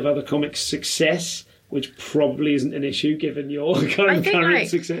envy of other comics' success, which probably isn't an issue given your current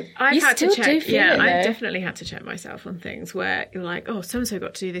success. I've You had to still do check. feel Yeah, it, I though. definitely had to check myself on things where you're like, oh, so-and-so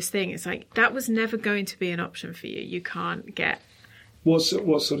got to do this thing. It's like, that was never going to be an option for you. You can't get... What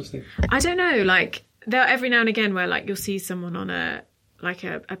sort of thing? I don't know, like, there every now and again where, like, you'll see someone on a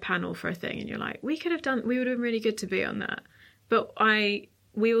panel for a thing and you're like, we would have been really good to be on that. But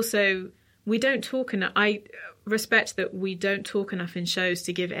we don't talk enough. I respect that we don't talk enough in shows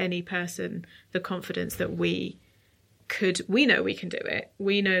to give any person the confidence that we know we can do it.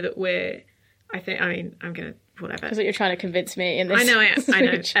 We know that I'm going to, whatever. That's what you're trying to convince me in this. I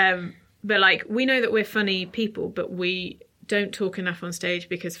know. But like, we know that we're funny people, but we don't talk enough on stage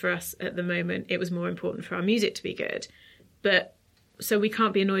because for us at the moment, it was more important for our music to be good. But so we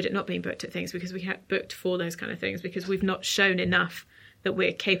can't be annoyed at not being booked at things because we get booked for those kind of things because we've not shown enough that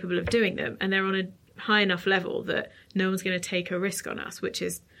we're capable of doing them. And they're on a high enough level that no one's going to take a risk on us, which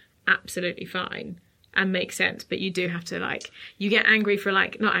is absolutely fine and makes sense. But you do have to, like, you get angry for,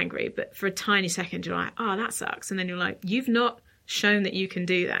 like, not angry, but for a tiny second, you're like, oh, that sucks. And then you're like, you've not shown that you can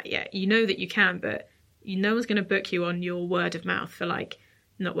do that yet. You know that you can, but no one's going to book you on your word of mouth for, like,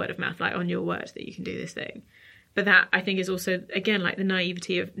 not word of mouth, like on your word that you can do this thing. But that, I think, is also, again, like the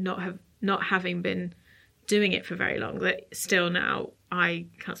naivety of not having been doing it for very long. That still now, I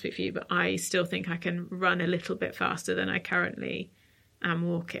can't speak for you, but I still think I can run a little bit faster than I currently am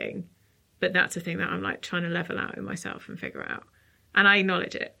walking. But that's a thing that I'm like trying to level out in myself and figure out. And I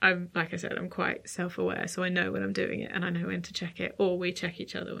acknowledge it. Like I said, I'm quite self-aware, so I know when I'm doing it and I know when to check it. Or we check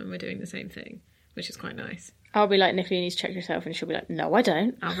each other when we're doing the same thing, which is quite nice. I'll be like, Nicola, you need to check yourself. And she'll be like, no, I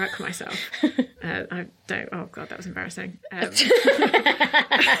don't. I'll wreck myself. I don't. Oh, God, that was embarrassing.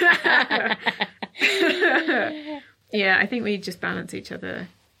 Yeah, I think we just balance each other.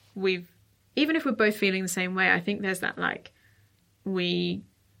 Even if we're both feeling the same way, I think there's that, like, we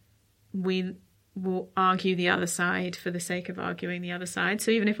will argue the other side for the sake of arguing the other side.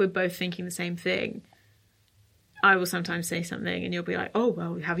 So even if we're both thinking the same thing, I will sometimes say something and you'll be like, oh,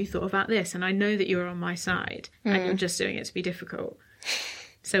 well, have you thought about this? And I know that you're on my side and you're just doing it to be difficult.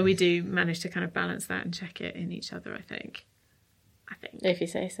 So we do manage to kind of balance that and check it in each other, I think. If you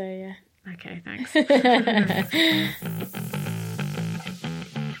say so, yeah. Okay, thanks.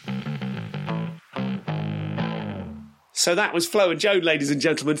 So that was Flo and Joan, ladies and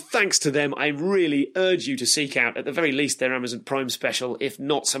gentlemen. Thanks to them. I really urge you to seek out, at the very least, their Amazon Prime special, if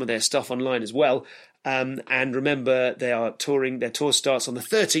not some of their stuff online as well. And remember, they are touring. Their tour starts on the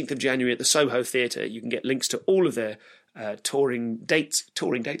 13th of January at the Soho Theatre. You can get links to all of their tour dates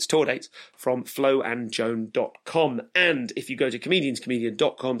from floandjoan.com. And if you go to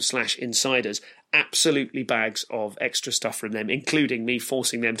comedianscomedian.com/insiders, absolutely bags of extra stuff from them, including me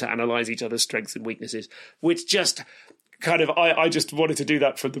forcing them to analyse each other's strengths and weaknesses, which just kind of, I just wanted to do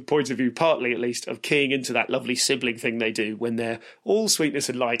that from the point of view, partly at least, of keying into that lovely sibling thing they do when they're all sweetness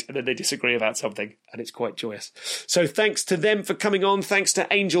and light and then they disagree about something, and it's quite joyous. So thanks to them for coming on, thanks to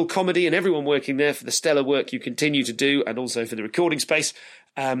Angel Comedy and everyone working there for the stellar work you continue to do, and also for the recording space.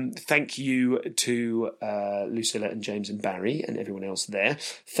 Thank you to Lucilla and James and Barry and everyone else there.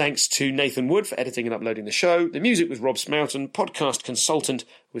 Thanks to Nathan Wood for editing and uploading the show. The music was Rob Smoughton. Podcast consultant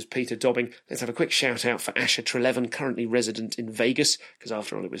was Peter Dobbing. Let's have a quick shout out for Asher Trelevan, currently resident in Vegas, because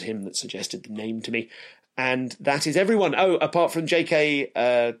after all it was him that suggested the name to me. And that is everyone. Oh, apart from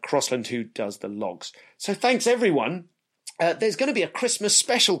JK Crossland, who does the logs. So thanks everyone. There's going to be a Christmas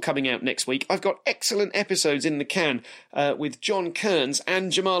special coming out next week. I've got excellent episodes in the can with John Kearns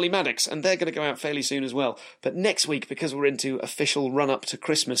and Jamali Maddox, and they're going to go out fairly soon as well. But next week, because we're into official run-up to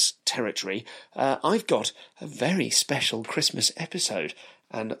Christmas territory, I've got a very special Christmas episode.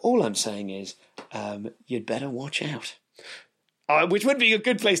 And all I'm saying is, you'd better watch out. Which would be a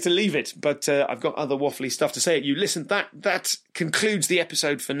good place to leave it, but I've got other waffly stuff to say at you. Listen, that concludes the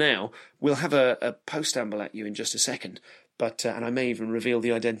episode for now. We'll have a post-amble at you in just a second. But and I may even reveal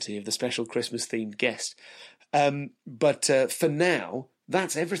the identity of the special Christmas-themed guest. But for now,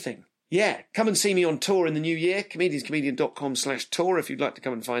 that's everything. Yeah, come and see me on tour in the new year, comedianscomedian.com/tour, if you'd like to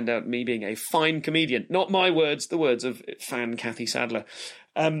come and find out me being a fine comedian. Not my words, the words of fan Kathy Sadler.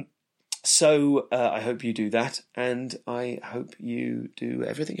 So I hope you do that, and I hope you do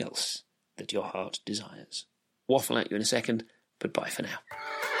everything else that your heart desires. Waffle at you in a second, but bye for now.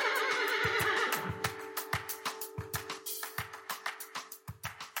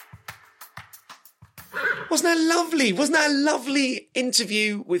 Wasn't that lovely? Wasn't that a lovely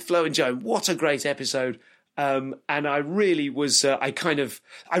interview with Flo and Joan? What a great episode. And I really was, I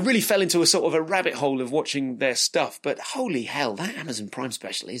really fell into a sort of a rabbit hole of watching their stuff. But holy hell, that Amazon Prime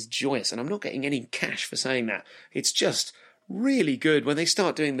special is joyous. And I'm not getting any cash for saying that. It's just really good. When they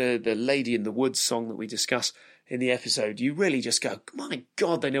start doing the Lady in the Woods song that we discuss in the episode, you really just go, my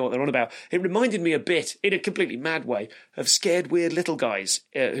God, they know what they're on about. It reminded me a bit, in a completely mad way, of Scared Weird Little Guys,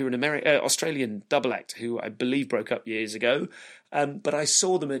 who are an Australian double act who I believe broke up years ago. But I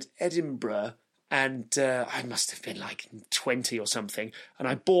saw them at Edinburgh, and I must have been like 20 or something. And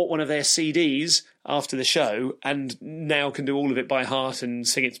I bought one of their CDs after the show and now can do all of it by heart and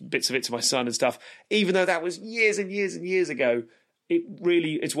sing bits of it to my son and stuff. Even though that was years and years and years ago,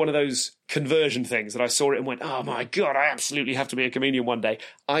 it's one of those conversion things that I saw it and went, oh my God, I absolutely have to be a comedian one day.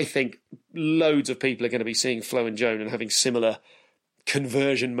 I think loads of people are going to be seeing Flo and Joan and having similar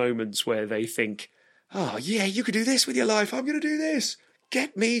conversion moments where they think, oh yeah, you could do this with your life. I'm going to do this.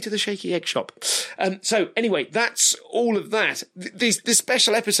 Get me to the shaky egg shop. So anyway, that's all of that. This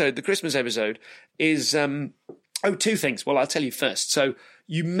special episode, the Christmas episode, is two things. Well, I'll tell you first. So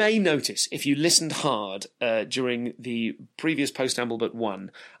you may notice, if you listened hard during the previous Postamble but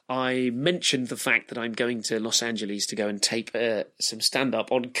one, I mentioned the fact that I'm going to Los Angeles to go and tape some stand-up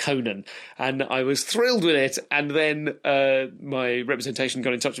on Conan, and I was thrilled with it. And then my representation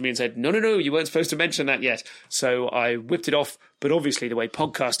got in touch with me and said, no, you weren't supposed to mention that yet. So I whipped it off. But obviously the way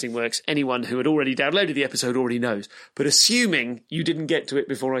podcasting works, anyone who had already downloaded the episode already knows. But assuming you didn't get to it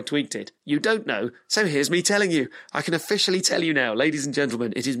before I tweaked it, you don't know. So here's me telling you. I can officially tell you now, ladies and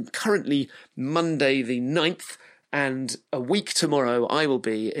gentlemen, it is currently Monday the 9th. And a week tomorrow, I will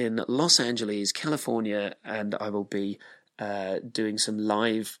be in Los Angeles, California, and I will be doing some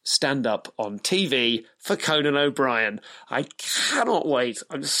live stand-up on TV for Conan O'Brien. I cannot wait.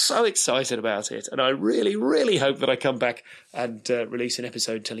 I'm so excited about it. And I really, really hope that I come back and release an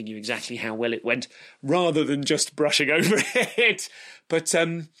episode telling you exactly how well it went, rather than just brushing over it. But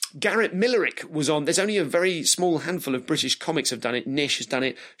Garrett Millerick was on. There's only a very small handful of British comics have done it. Nish has done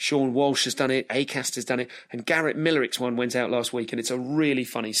it. Sean Walsh has done it. Acast has done it. And Garrett Millerick's one went out last week, and it's a really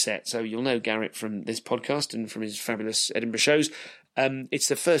funny set. So you'll know Garrett from this podcast and from his fabulous Edinburgh shows. It's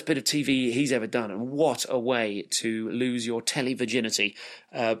the first bit of TV he's ever done, and what a way to lose your telly virginity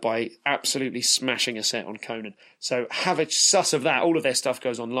by absolutely smashing a set on Conan. So have a suss of that. All of their stuff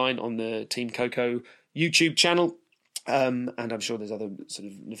goes online on the Team Coco YouTube channel. And I'm sure there's other sort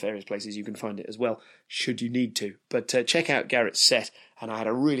of nefarious places you can find it as well, should you need to. But check out Garrett's set, and I had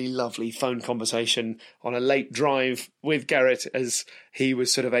a really lovely phone conversation on a late drive with Garrett as he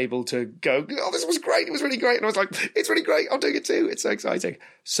was sort of able to go, oh, this was great, it was really great. And I was like, it's really great, I'm doing it too, it's so exciting.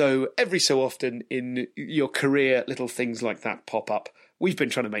 So every so often in your career, little things like that pop up. We've been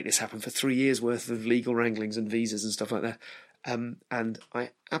trying to make this happen for 3 years worth of legal wranglings and visas and stuff like that. And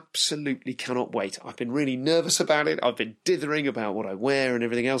I absolutely cannot wait. I've been really nervous about it. I've been dithering about what I wear and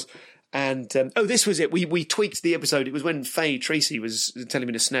everything else. And, this was it. We tweaked the episode. It was when Faye Tracy was telling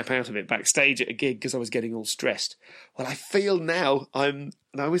me to snap out of it backstage at a gig because I was getting all stressed. Well, I feel now and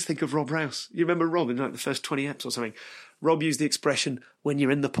I always think of Rob Rouse. You remember Rob in like the first 20 eps or something? Rob used the expression, when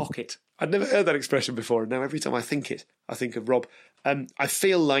you're in the pocket. I'd never heard that expression before. And now every time I think it, I think of Rob. I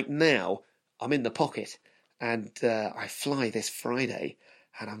feel like now I'm in the pocket. And I fly this Friday,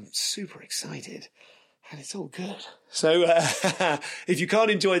 and I'm super excited, and it's all good. So if you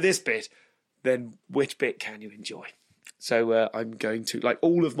can't enjoy this bit, then which bit can you enjoy? So I'm going to, like,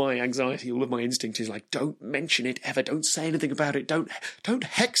 all of my anxiety, all of my instinct is like, don't mention it ever, don't say anything about it, don't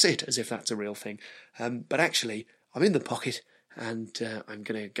hex it, as if that's a real thing. But actually, I'm in the pocket, and I'm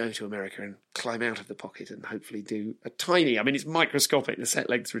going to go to America and climb out of the pocket and hopefully do a tiny, I mean, it's microscopic, the set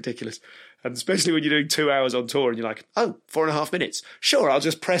length's ridiculous. And especially when you're doing 2 hours on tour and you're like, 4.5 minutes. Sure, I'll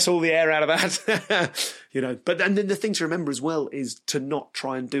just press all the air out of that. But then the thing to remember as well is to not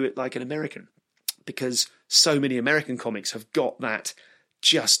try and do it like an American, because so many American comics have got that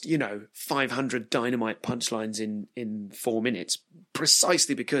just, 500 dynamite punchlines in 4 minutes,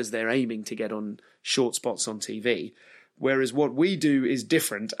 precisely because they're aiming to get on short spots on TV. Whereas what we do is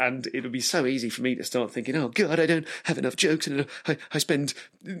different, and it would be so easy for me to start thinking, oh, God, I don't have enough jokes, and I spend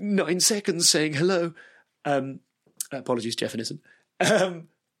 9 seconds saying hello. Apologies, Jeff Innocent.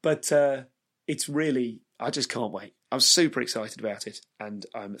 But it's really, I just can't wait. I'm super excited about it, and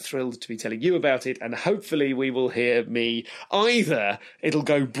I'm thrilled to be telling you about it, and hopefully we will hear me. Either it'll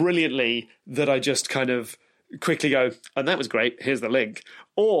go brilliantly that I just kind of quickly go, and that was great, here's the link,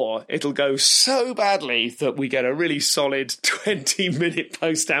 or it'll go so badly that we get a really solid 20-minute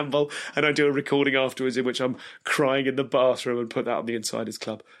post-amble and I do a recording afterwards in which I'm crying in the bathroom and put that on the Insiders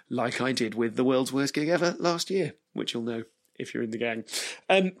Club, like I did with the world's worst gig ever last year, which you'll know if you're in the gang.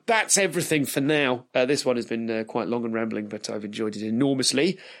 That's everything for now. This one has been quite long and rambling, but I've enjoyed it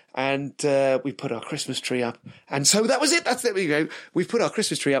enormously. And we put our Christmas tree up. And so that was it. There we go. We've put our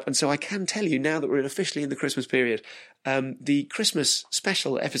Christmas tree up. And so I can tell you now that we're officially in the Christmas period, the Christmas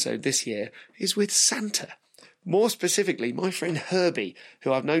special episode this year is with Santa. More specifically, my friend Herbie,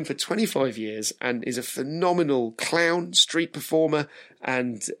 who I've known for 25 years and is a phenomenal clown, street performer,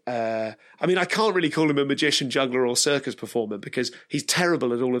 and I can't really call him a magician, juggler or circus performer because he's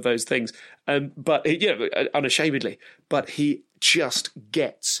terrible at all of those things, but unashamedly. But he just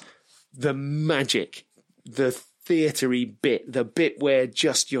gets the magic, the theatre-y bit, the bit where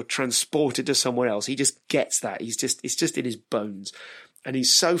just you're transported to somewhere else. He just gets that. It's just in his bones. And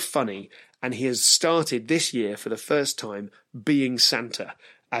he's so funny. And he has started this year for the first time being Santa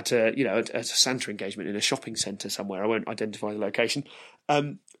at a Santa engagement in a shopping centre somewhere. I won't identify the location.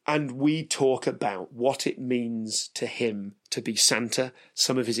 And we talk about what it means to him to be Santa,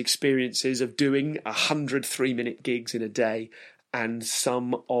 some of his experiences of doing 100 3-minute gigs in a day, and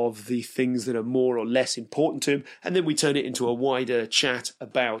some of the things that are more or less important to him. And then we turn it into a wider chat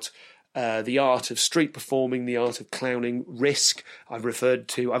about the art of street performing, the art of clowning, risk. I've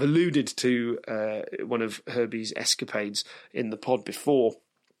alluded to one of Herbie's escapades in the pod before.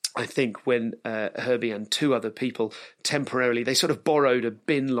 I think when Herbie and 2 other people temporarily, they sort of borrowed a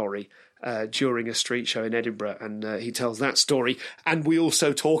bin lorry during a street show in Edinburgh, and he tells that story. And we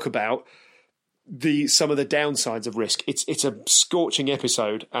also talk about some of the downsides of risk. It's a scorching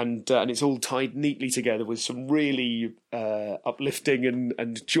episode, and it's all tied neatly together with some really uplifting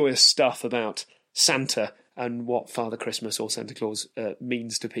and joyous stuff about Santa and what Father Christmas or Santa Claus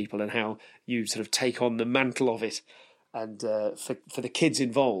means to people, and how you sort of take on the mantle of it. And for the kids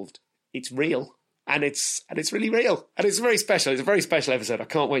involved, it's real. And it's really real. And it's very special. It's a very special episode. I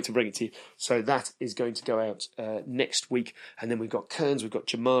can't wait to bring it to you. So that is going to go out next week. And then we've got Kearns, we've got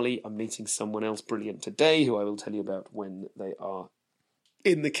Jamali. I'm meeting someone else brilliant today who I will tell you about when they are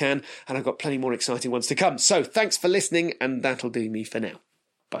in the can. And I've got plenty more exciting ones to come. So thanks for listening, and that'll do me for now.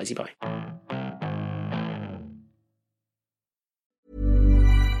 Bye-bye.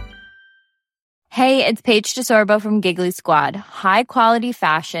 Hey, it's Paige DeSorbo from Giggly Squad. High quality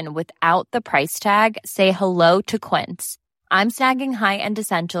fashion without the price tag. Say hello to Quince. I'm snagging high-end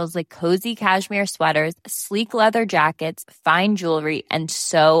essentials like cozy cashmere sweaters, sleek leather jackets, fine jewelry, and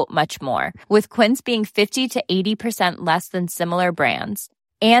so much more. With Quince being 50 to 80% less than similar brands.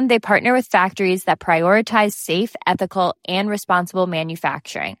 And they partner with factories that prioritize safe, ethical, and responsible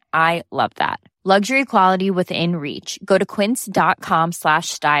manufacturing. I love that. Luxury quality within reach. Go to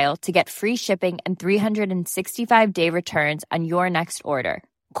quince.com/style to get free shipping and 365-day returns on your next order.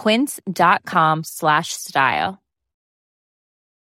 Quince.com/style.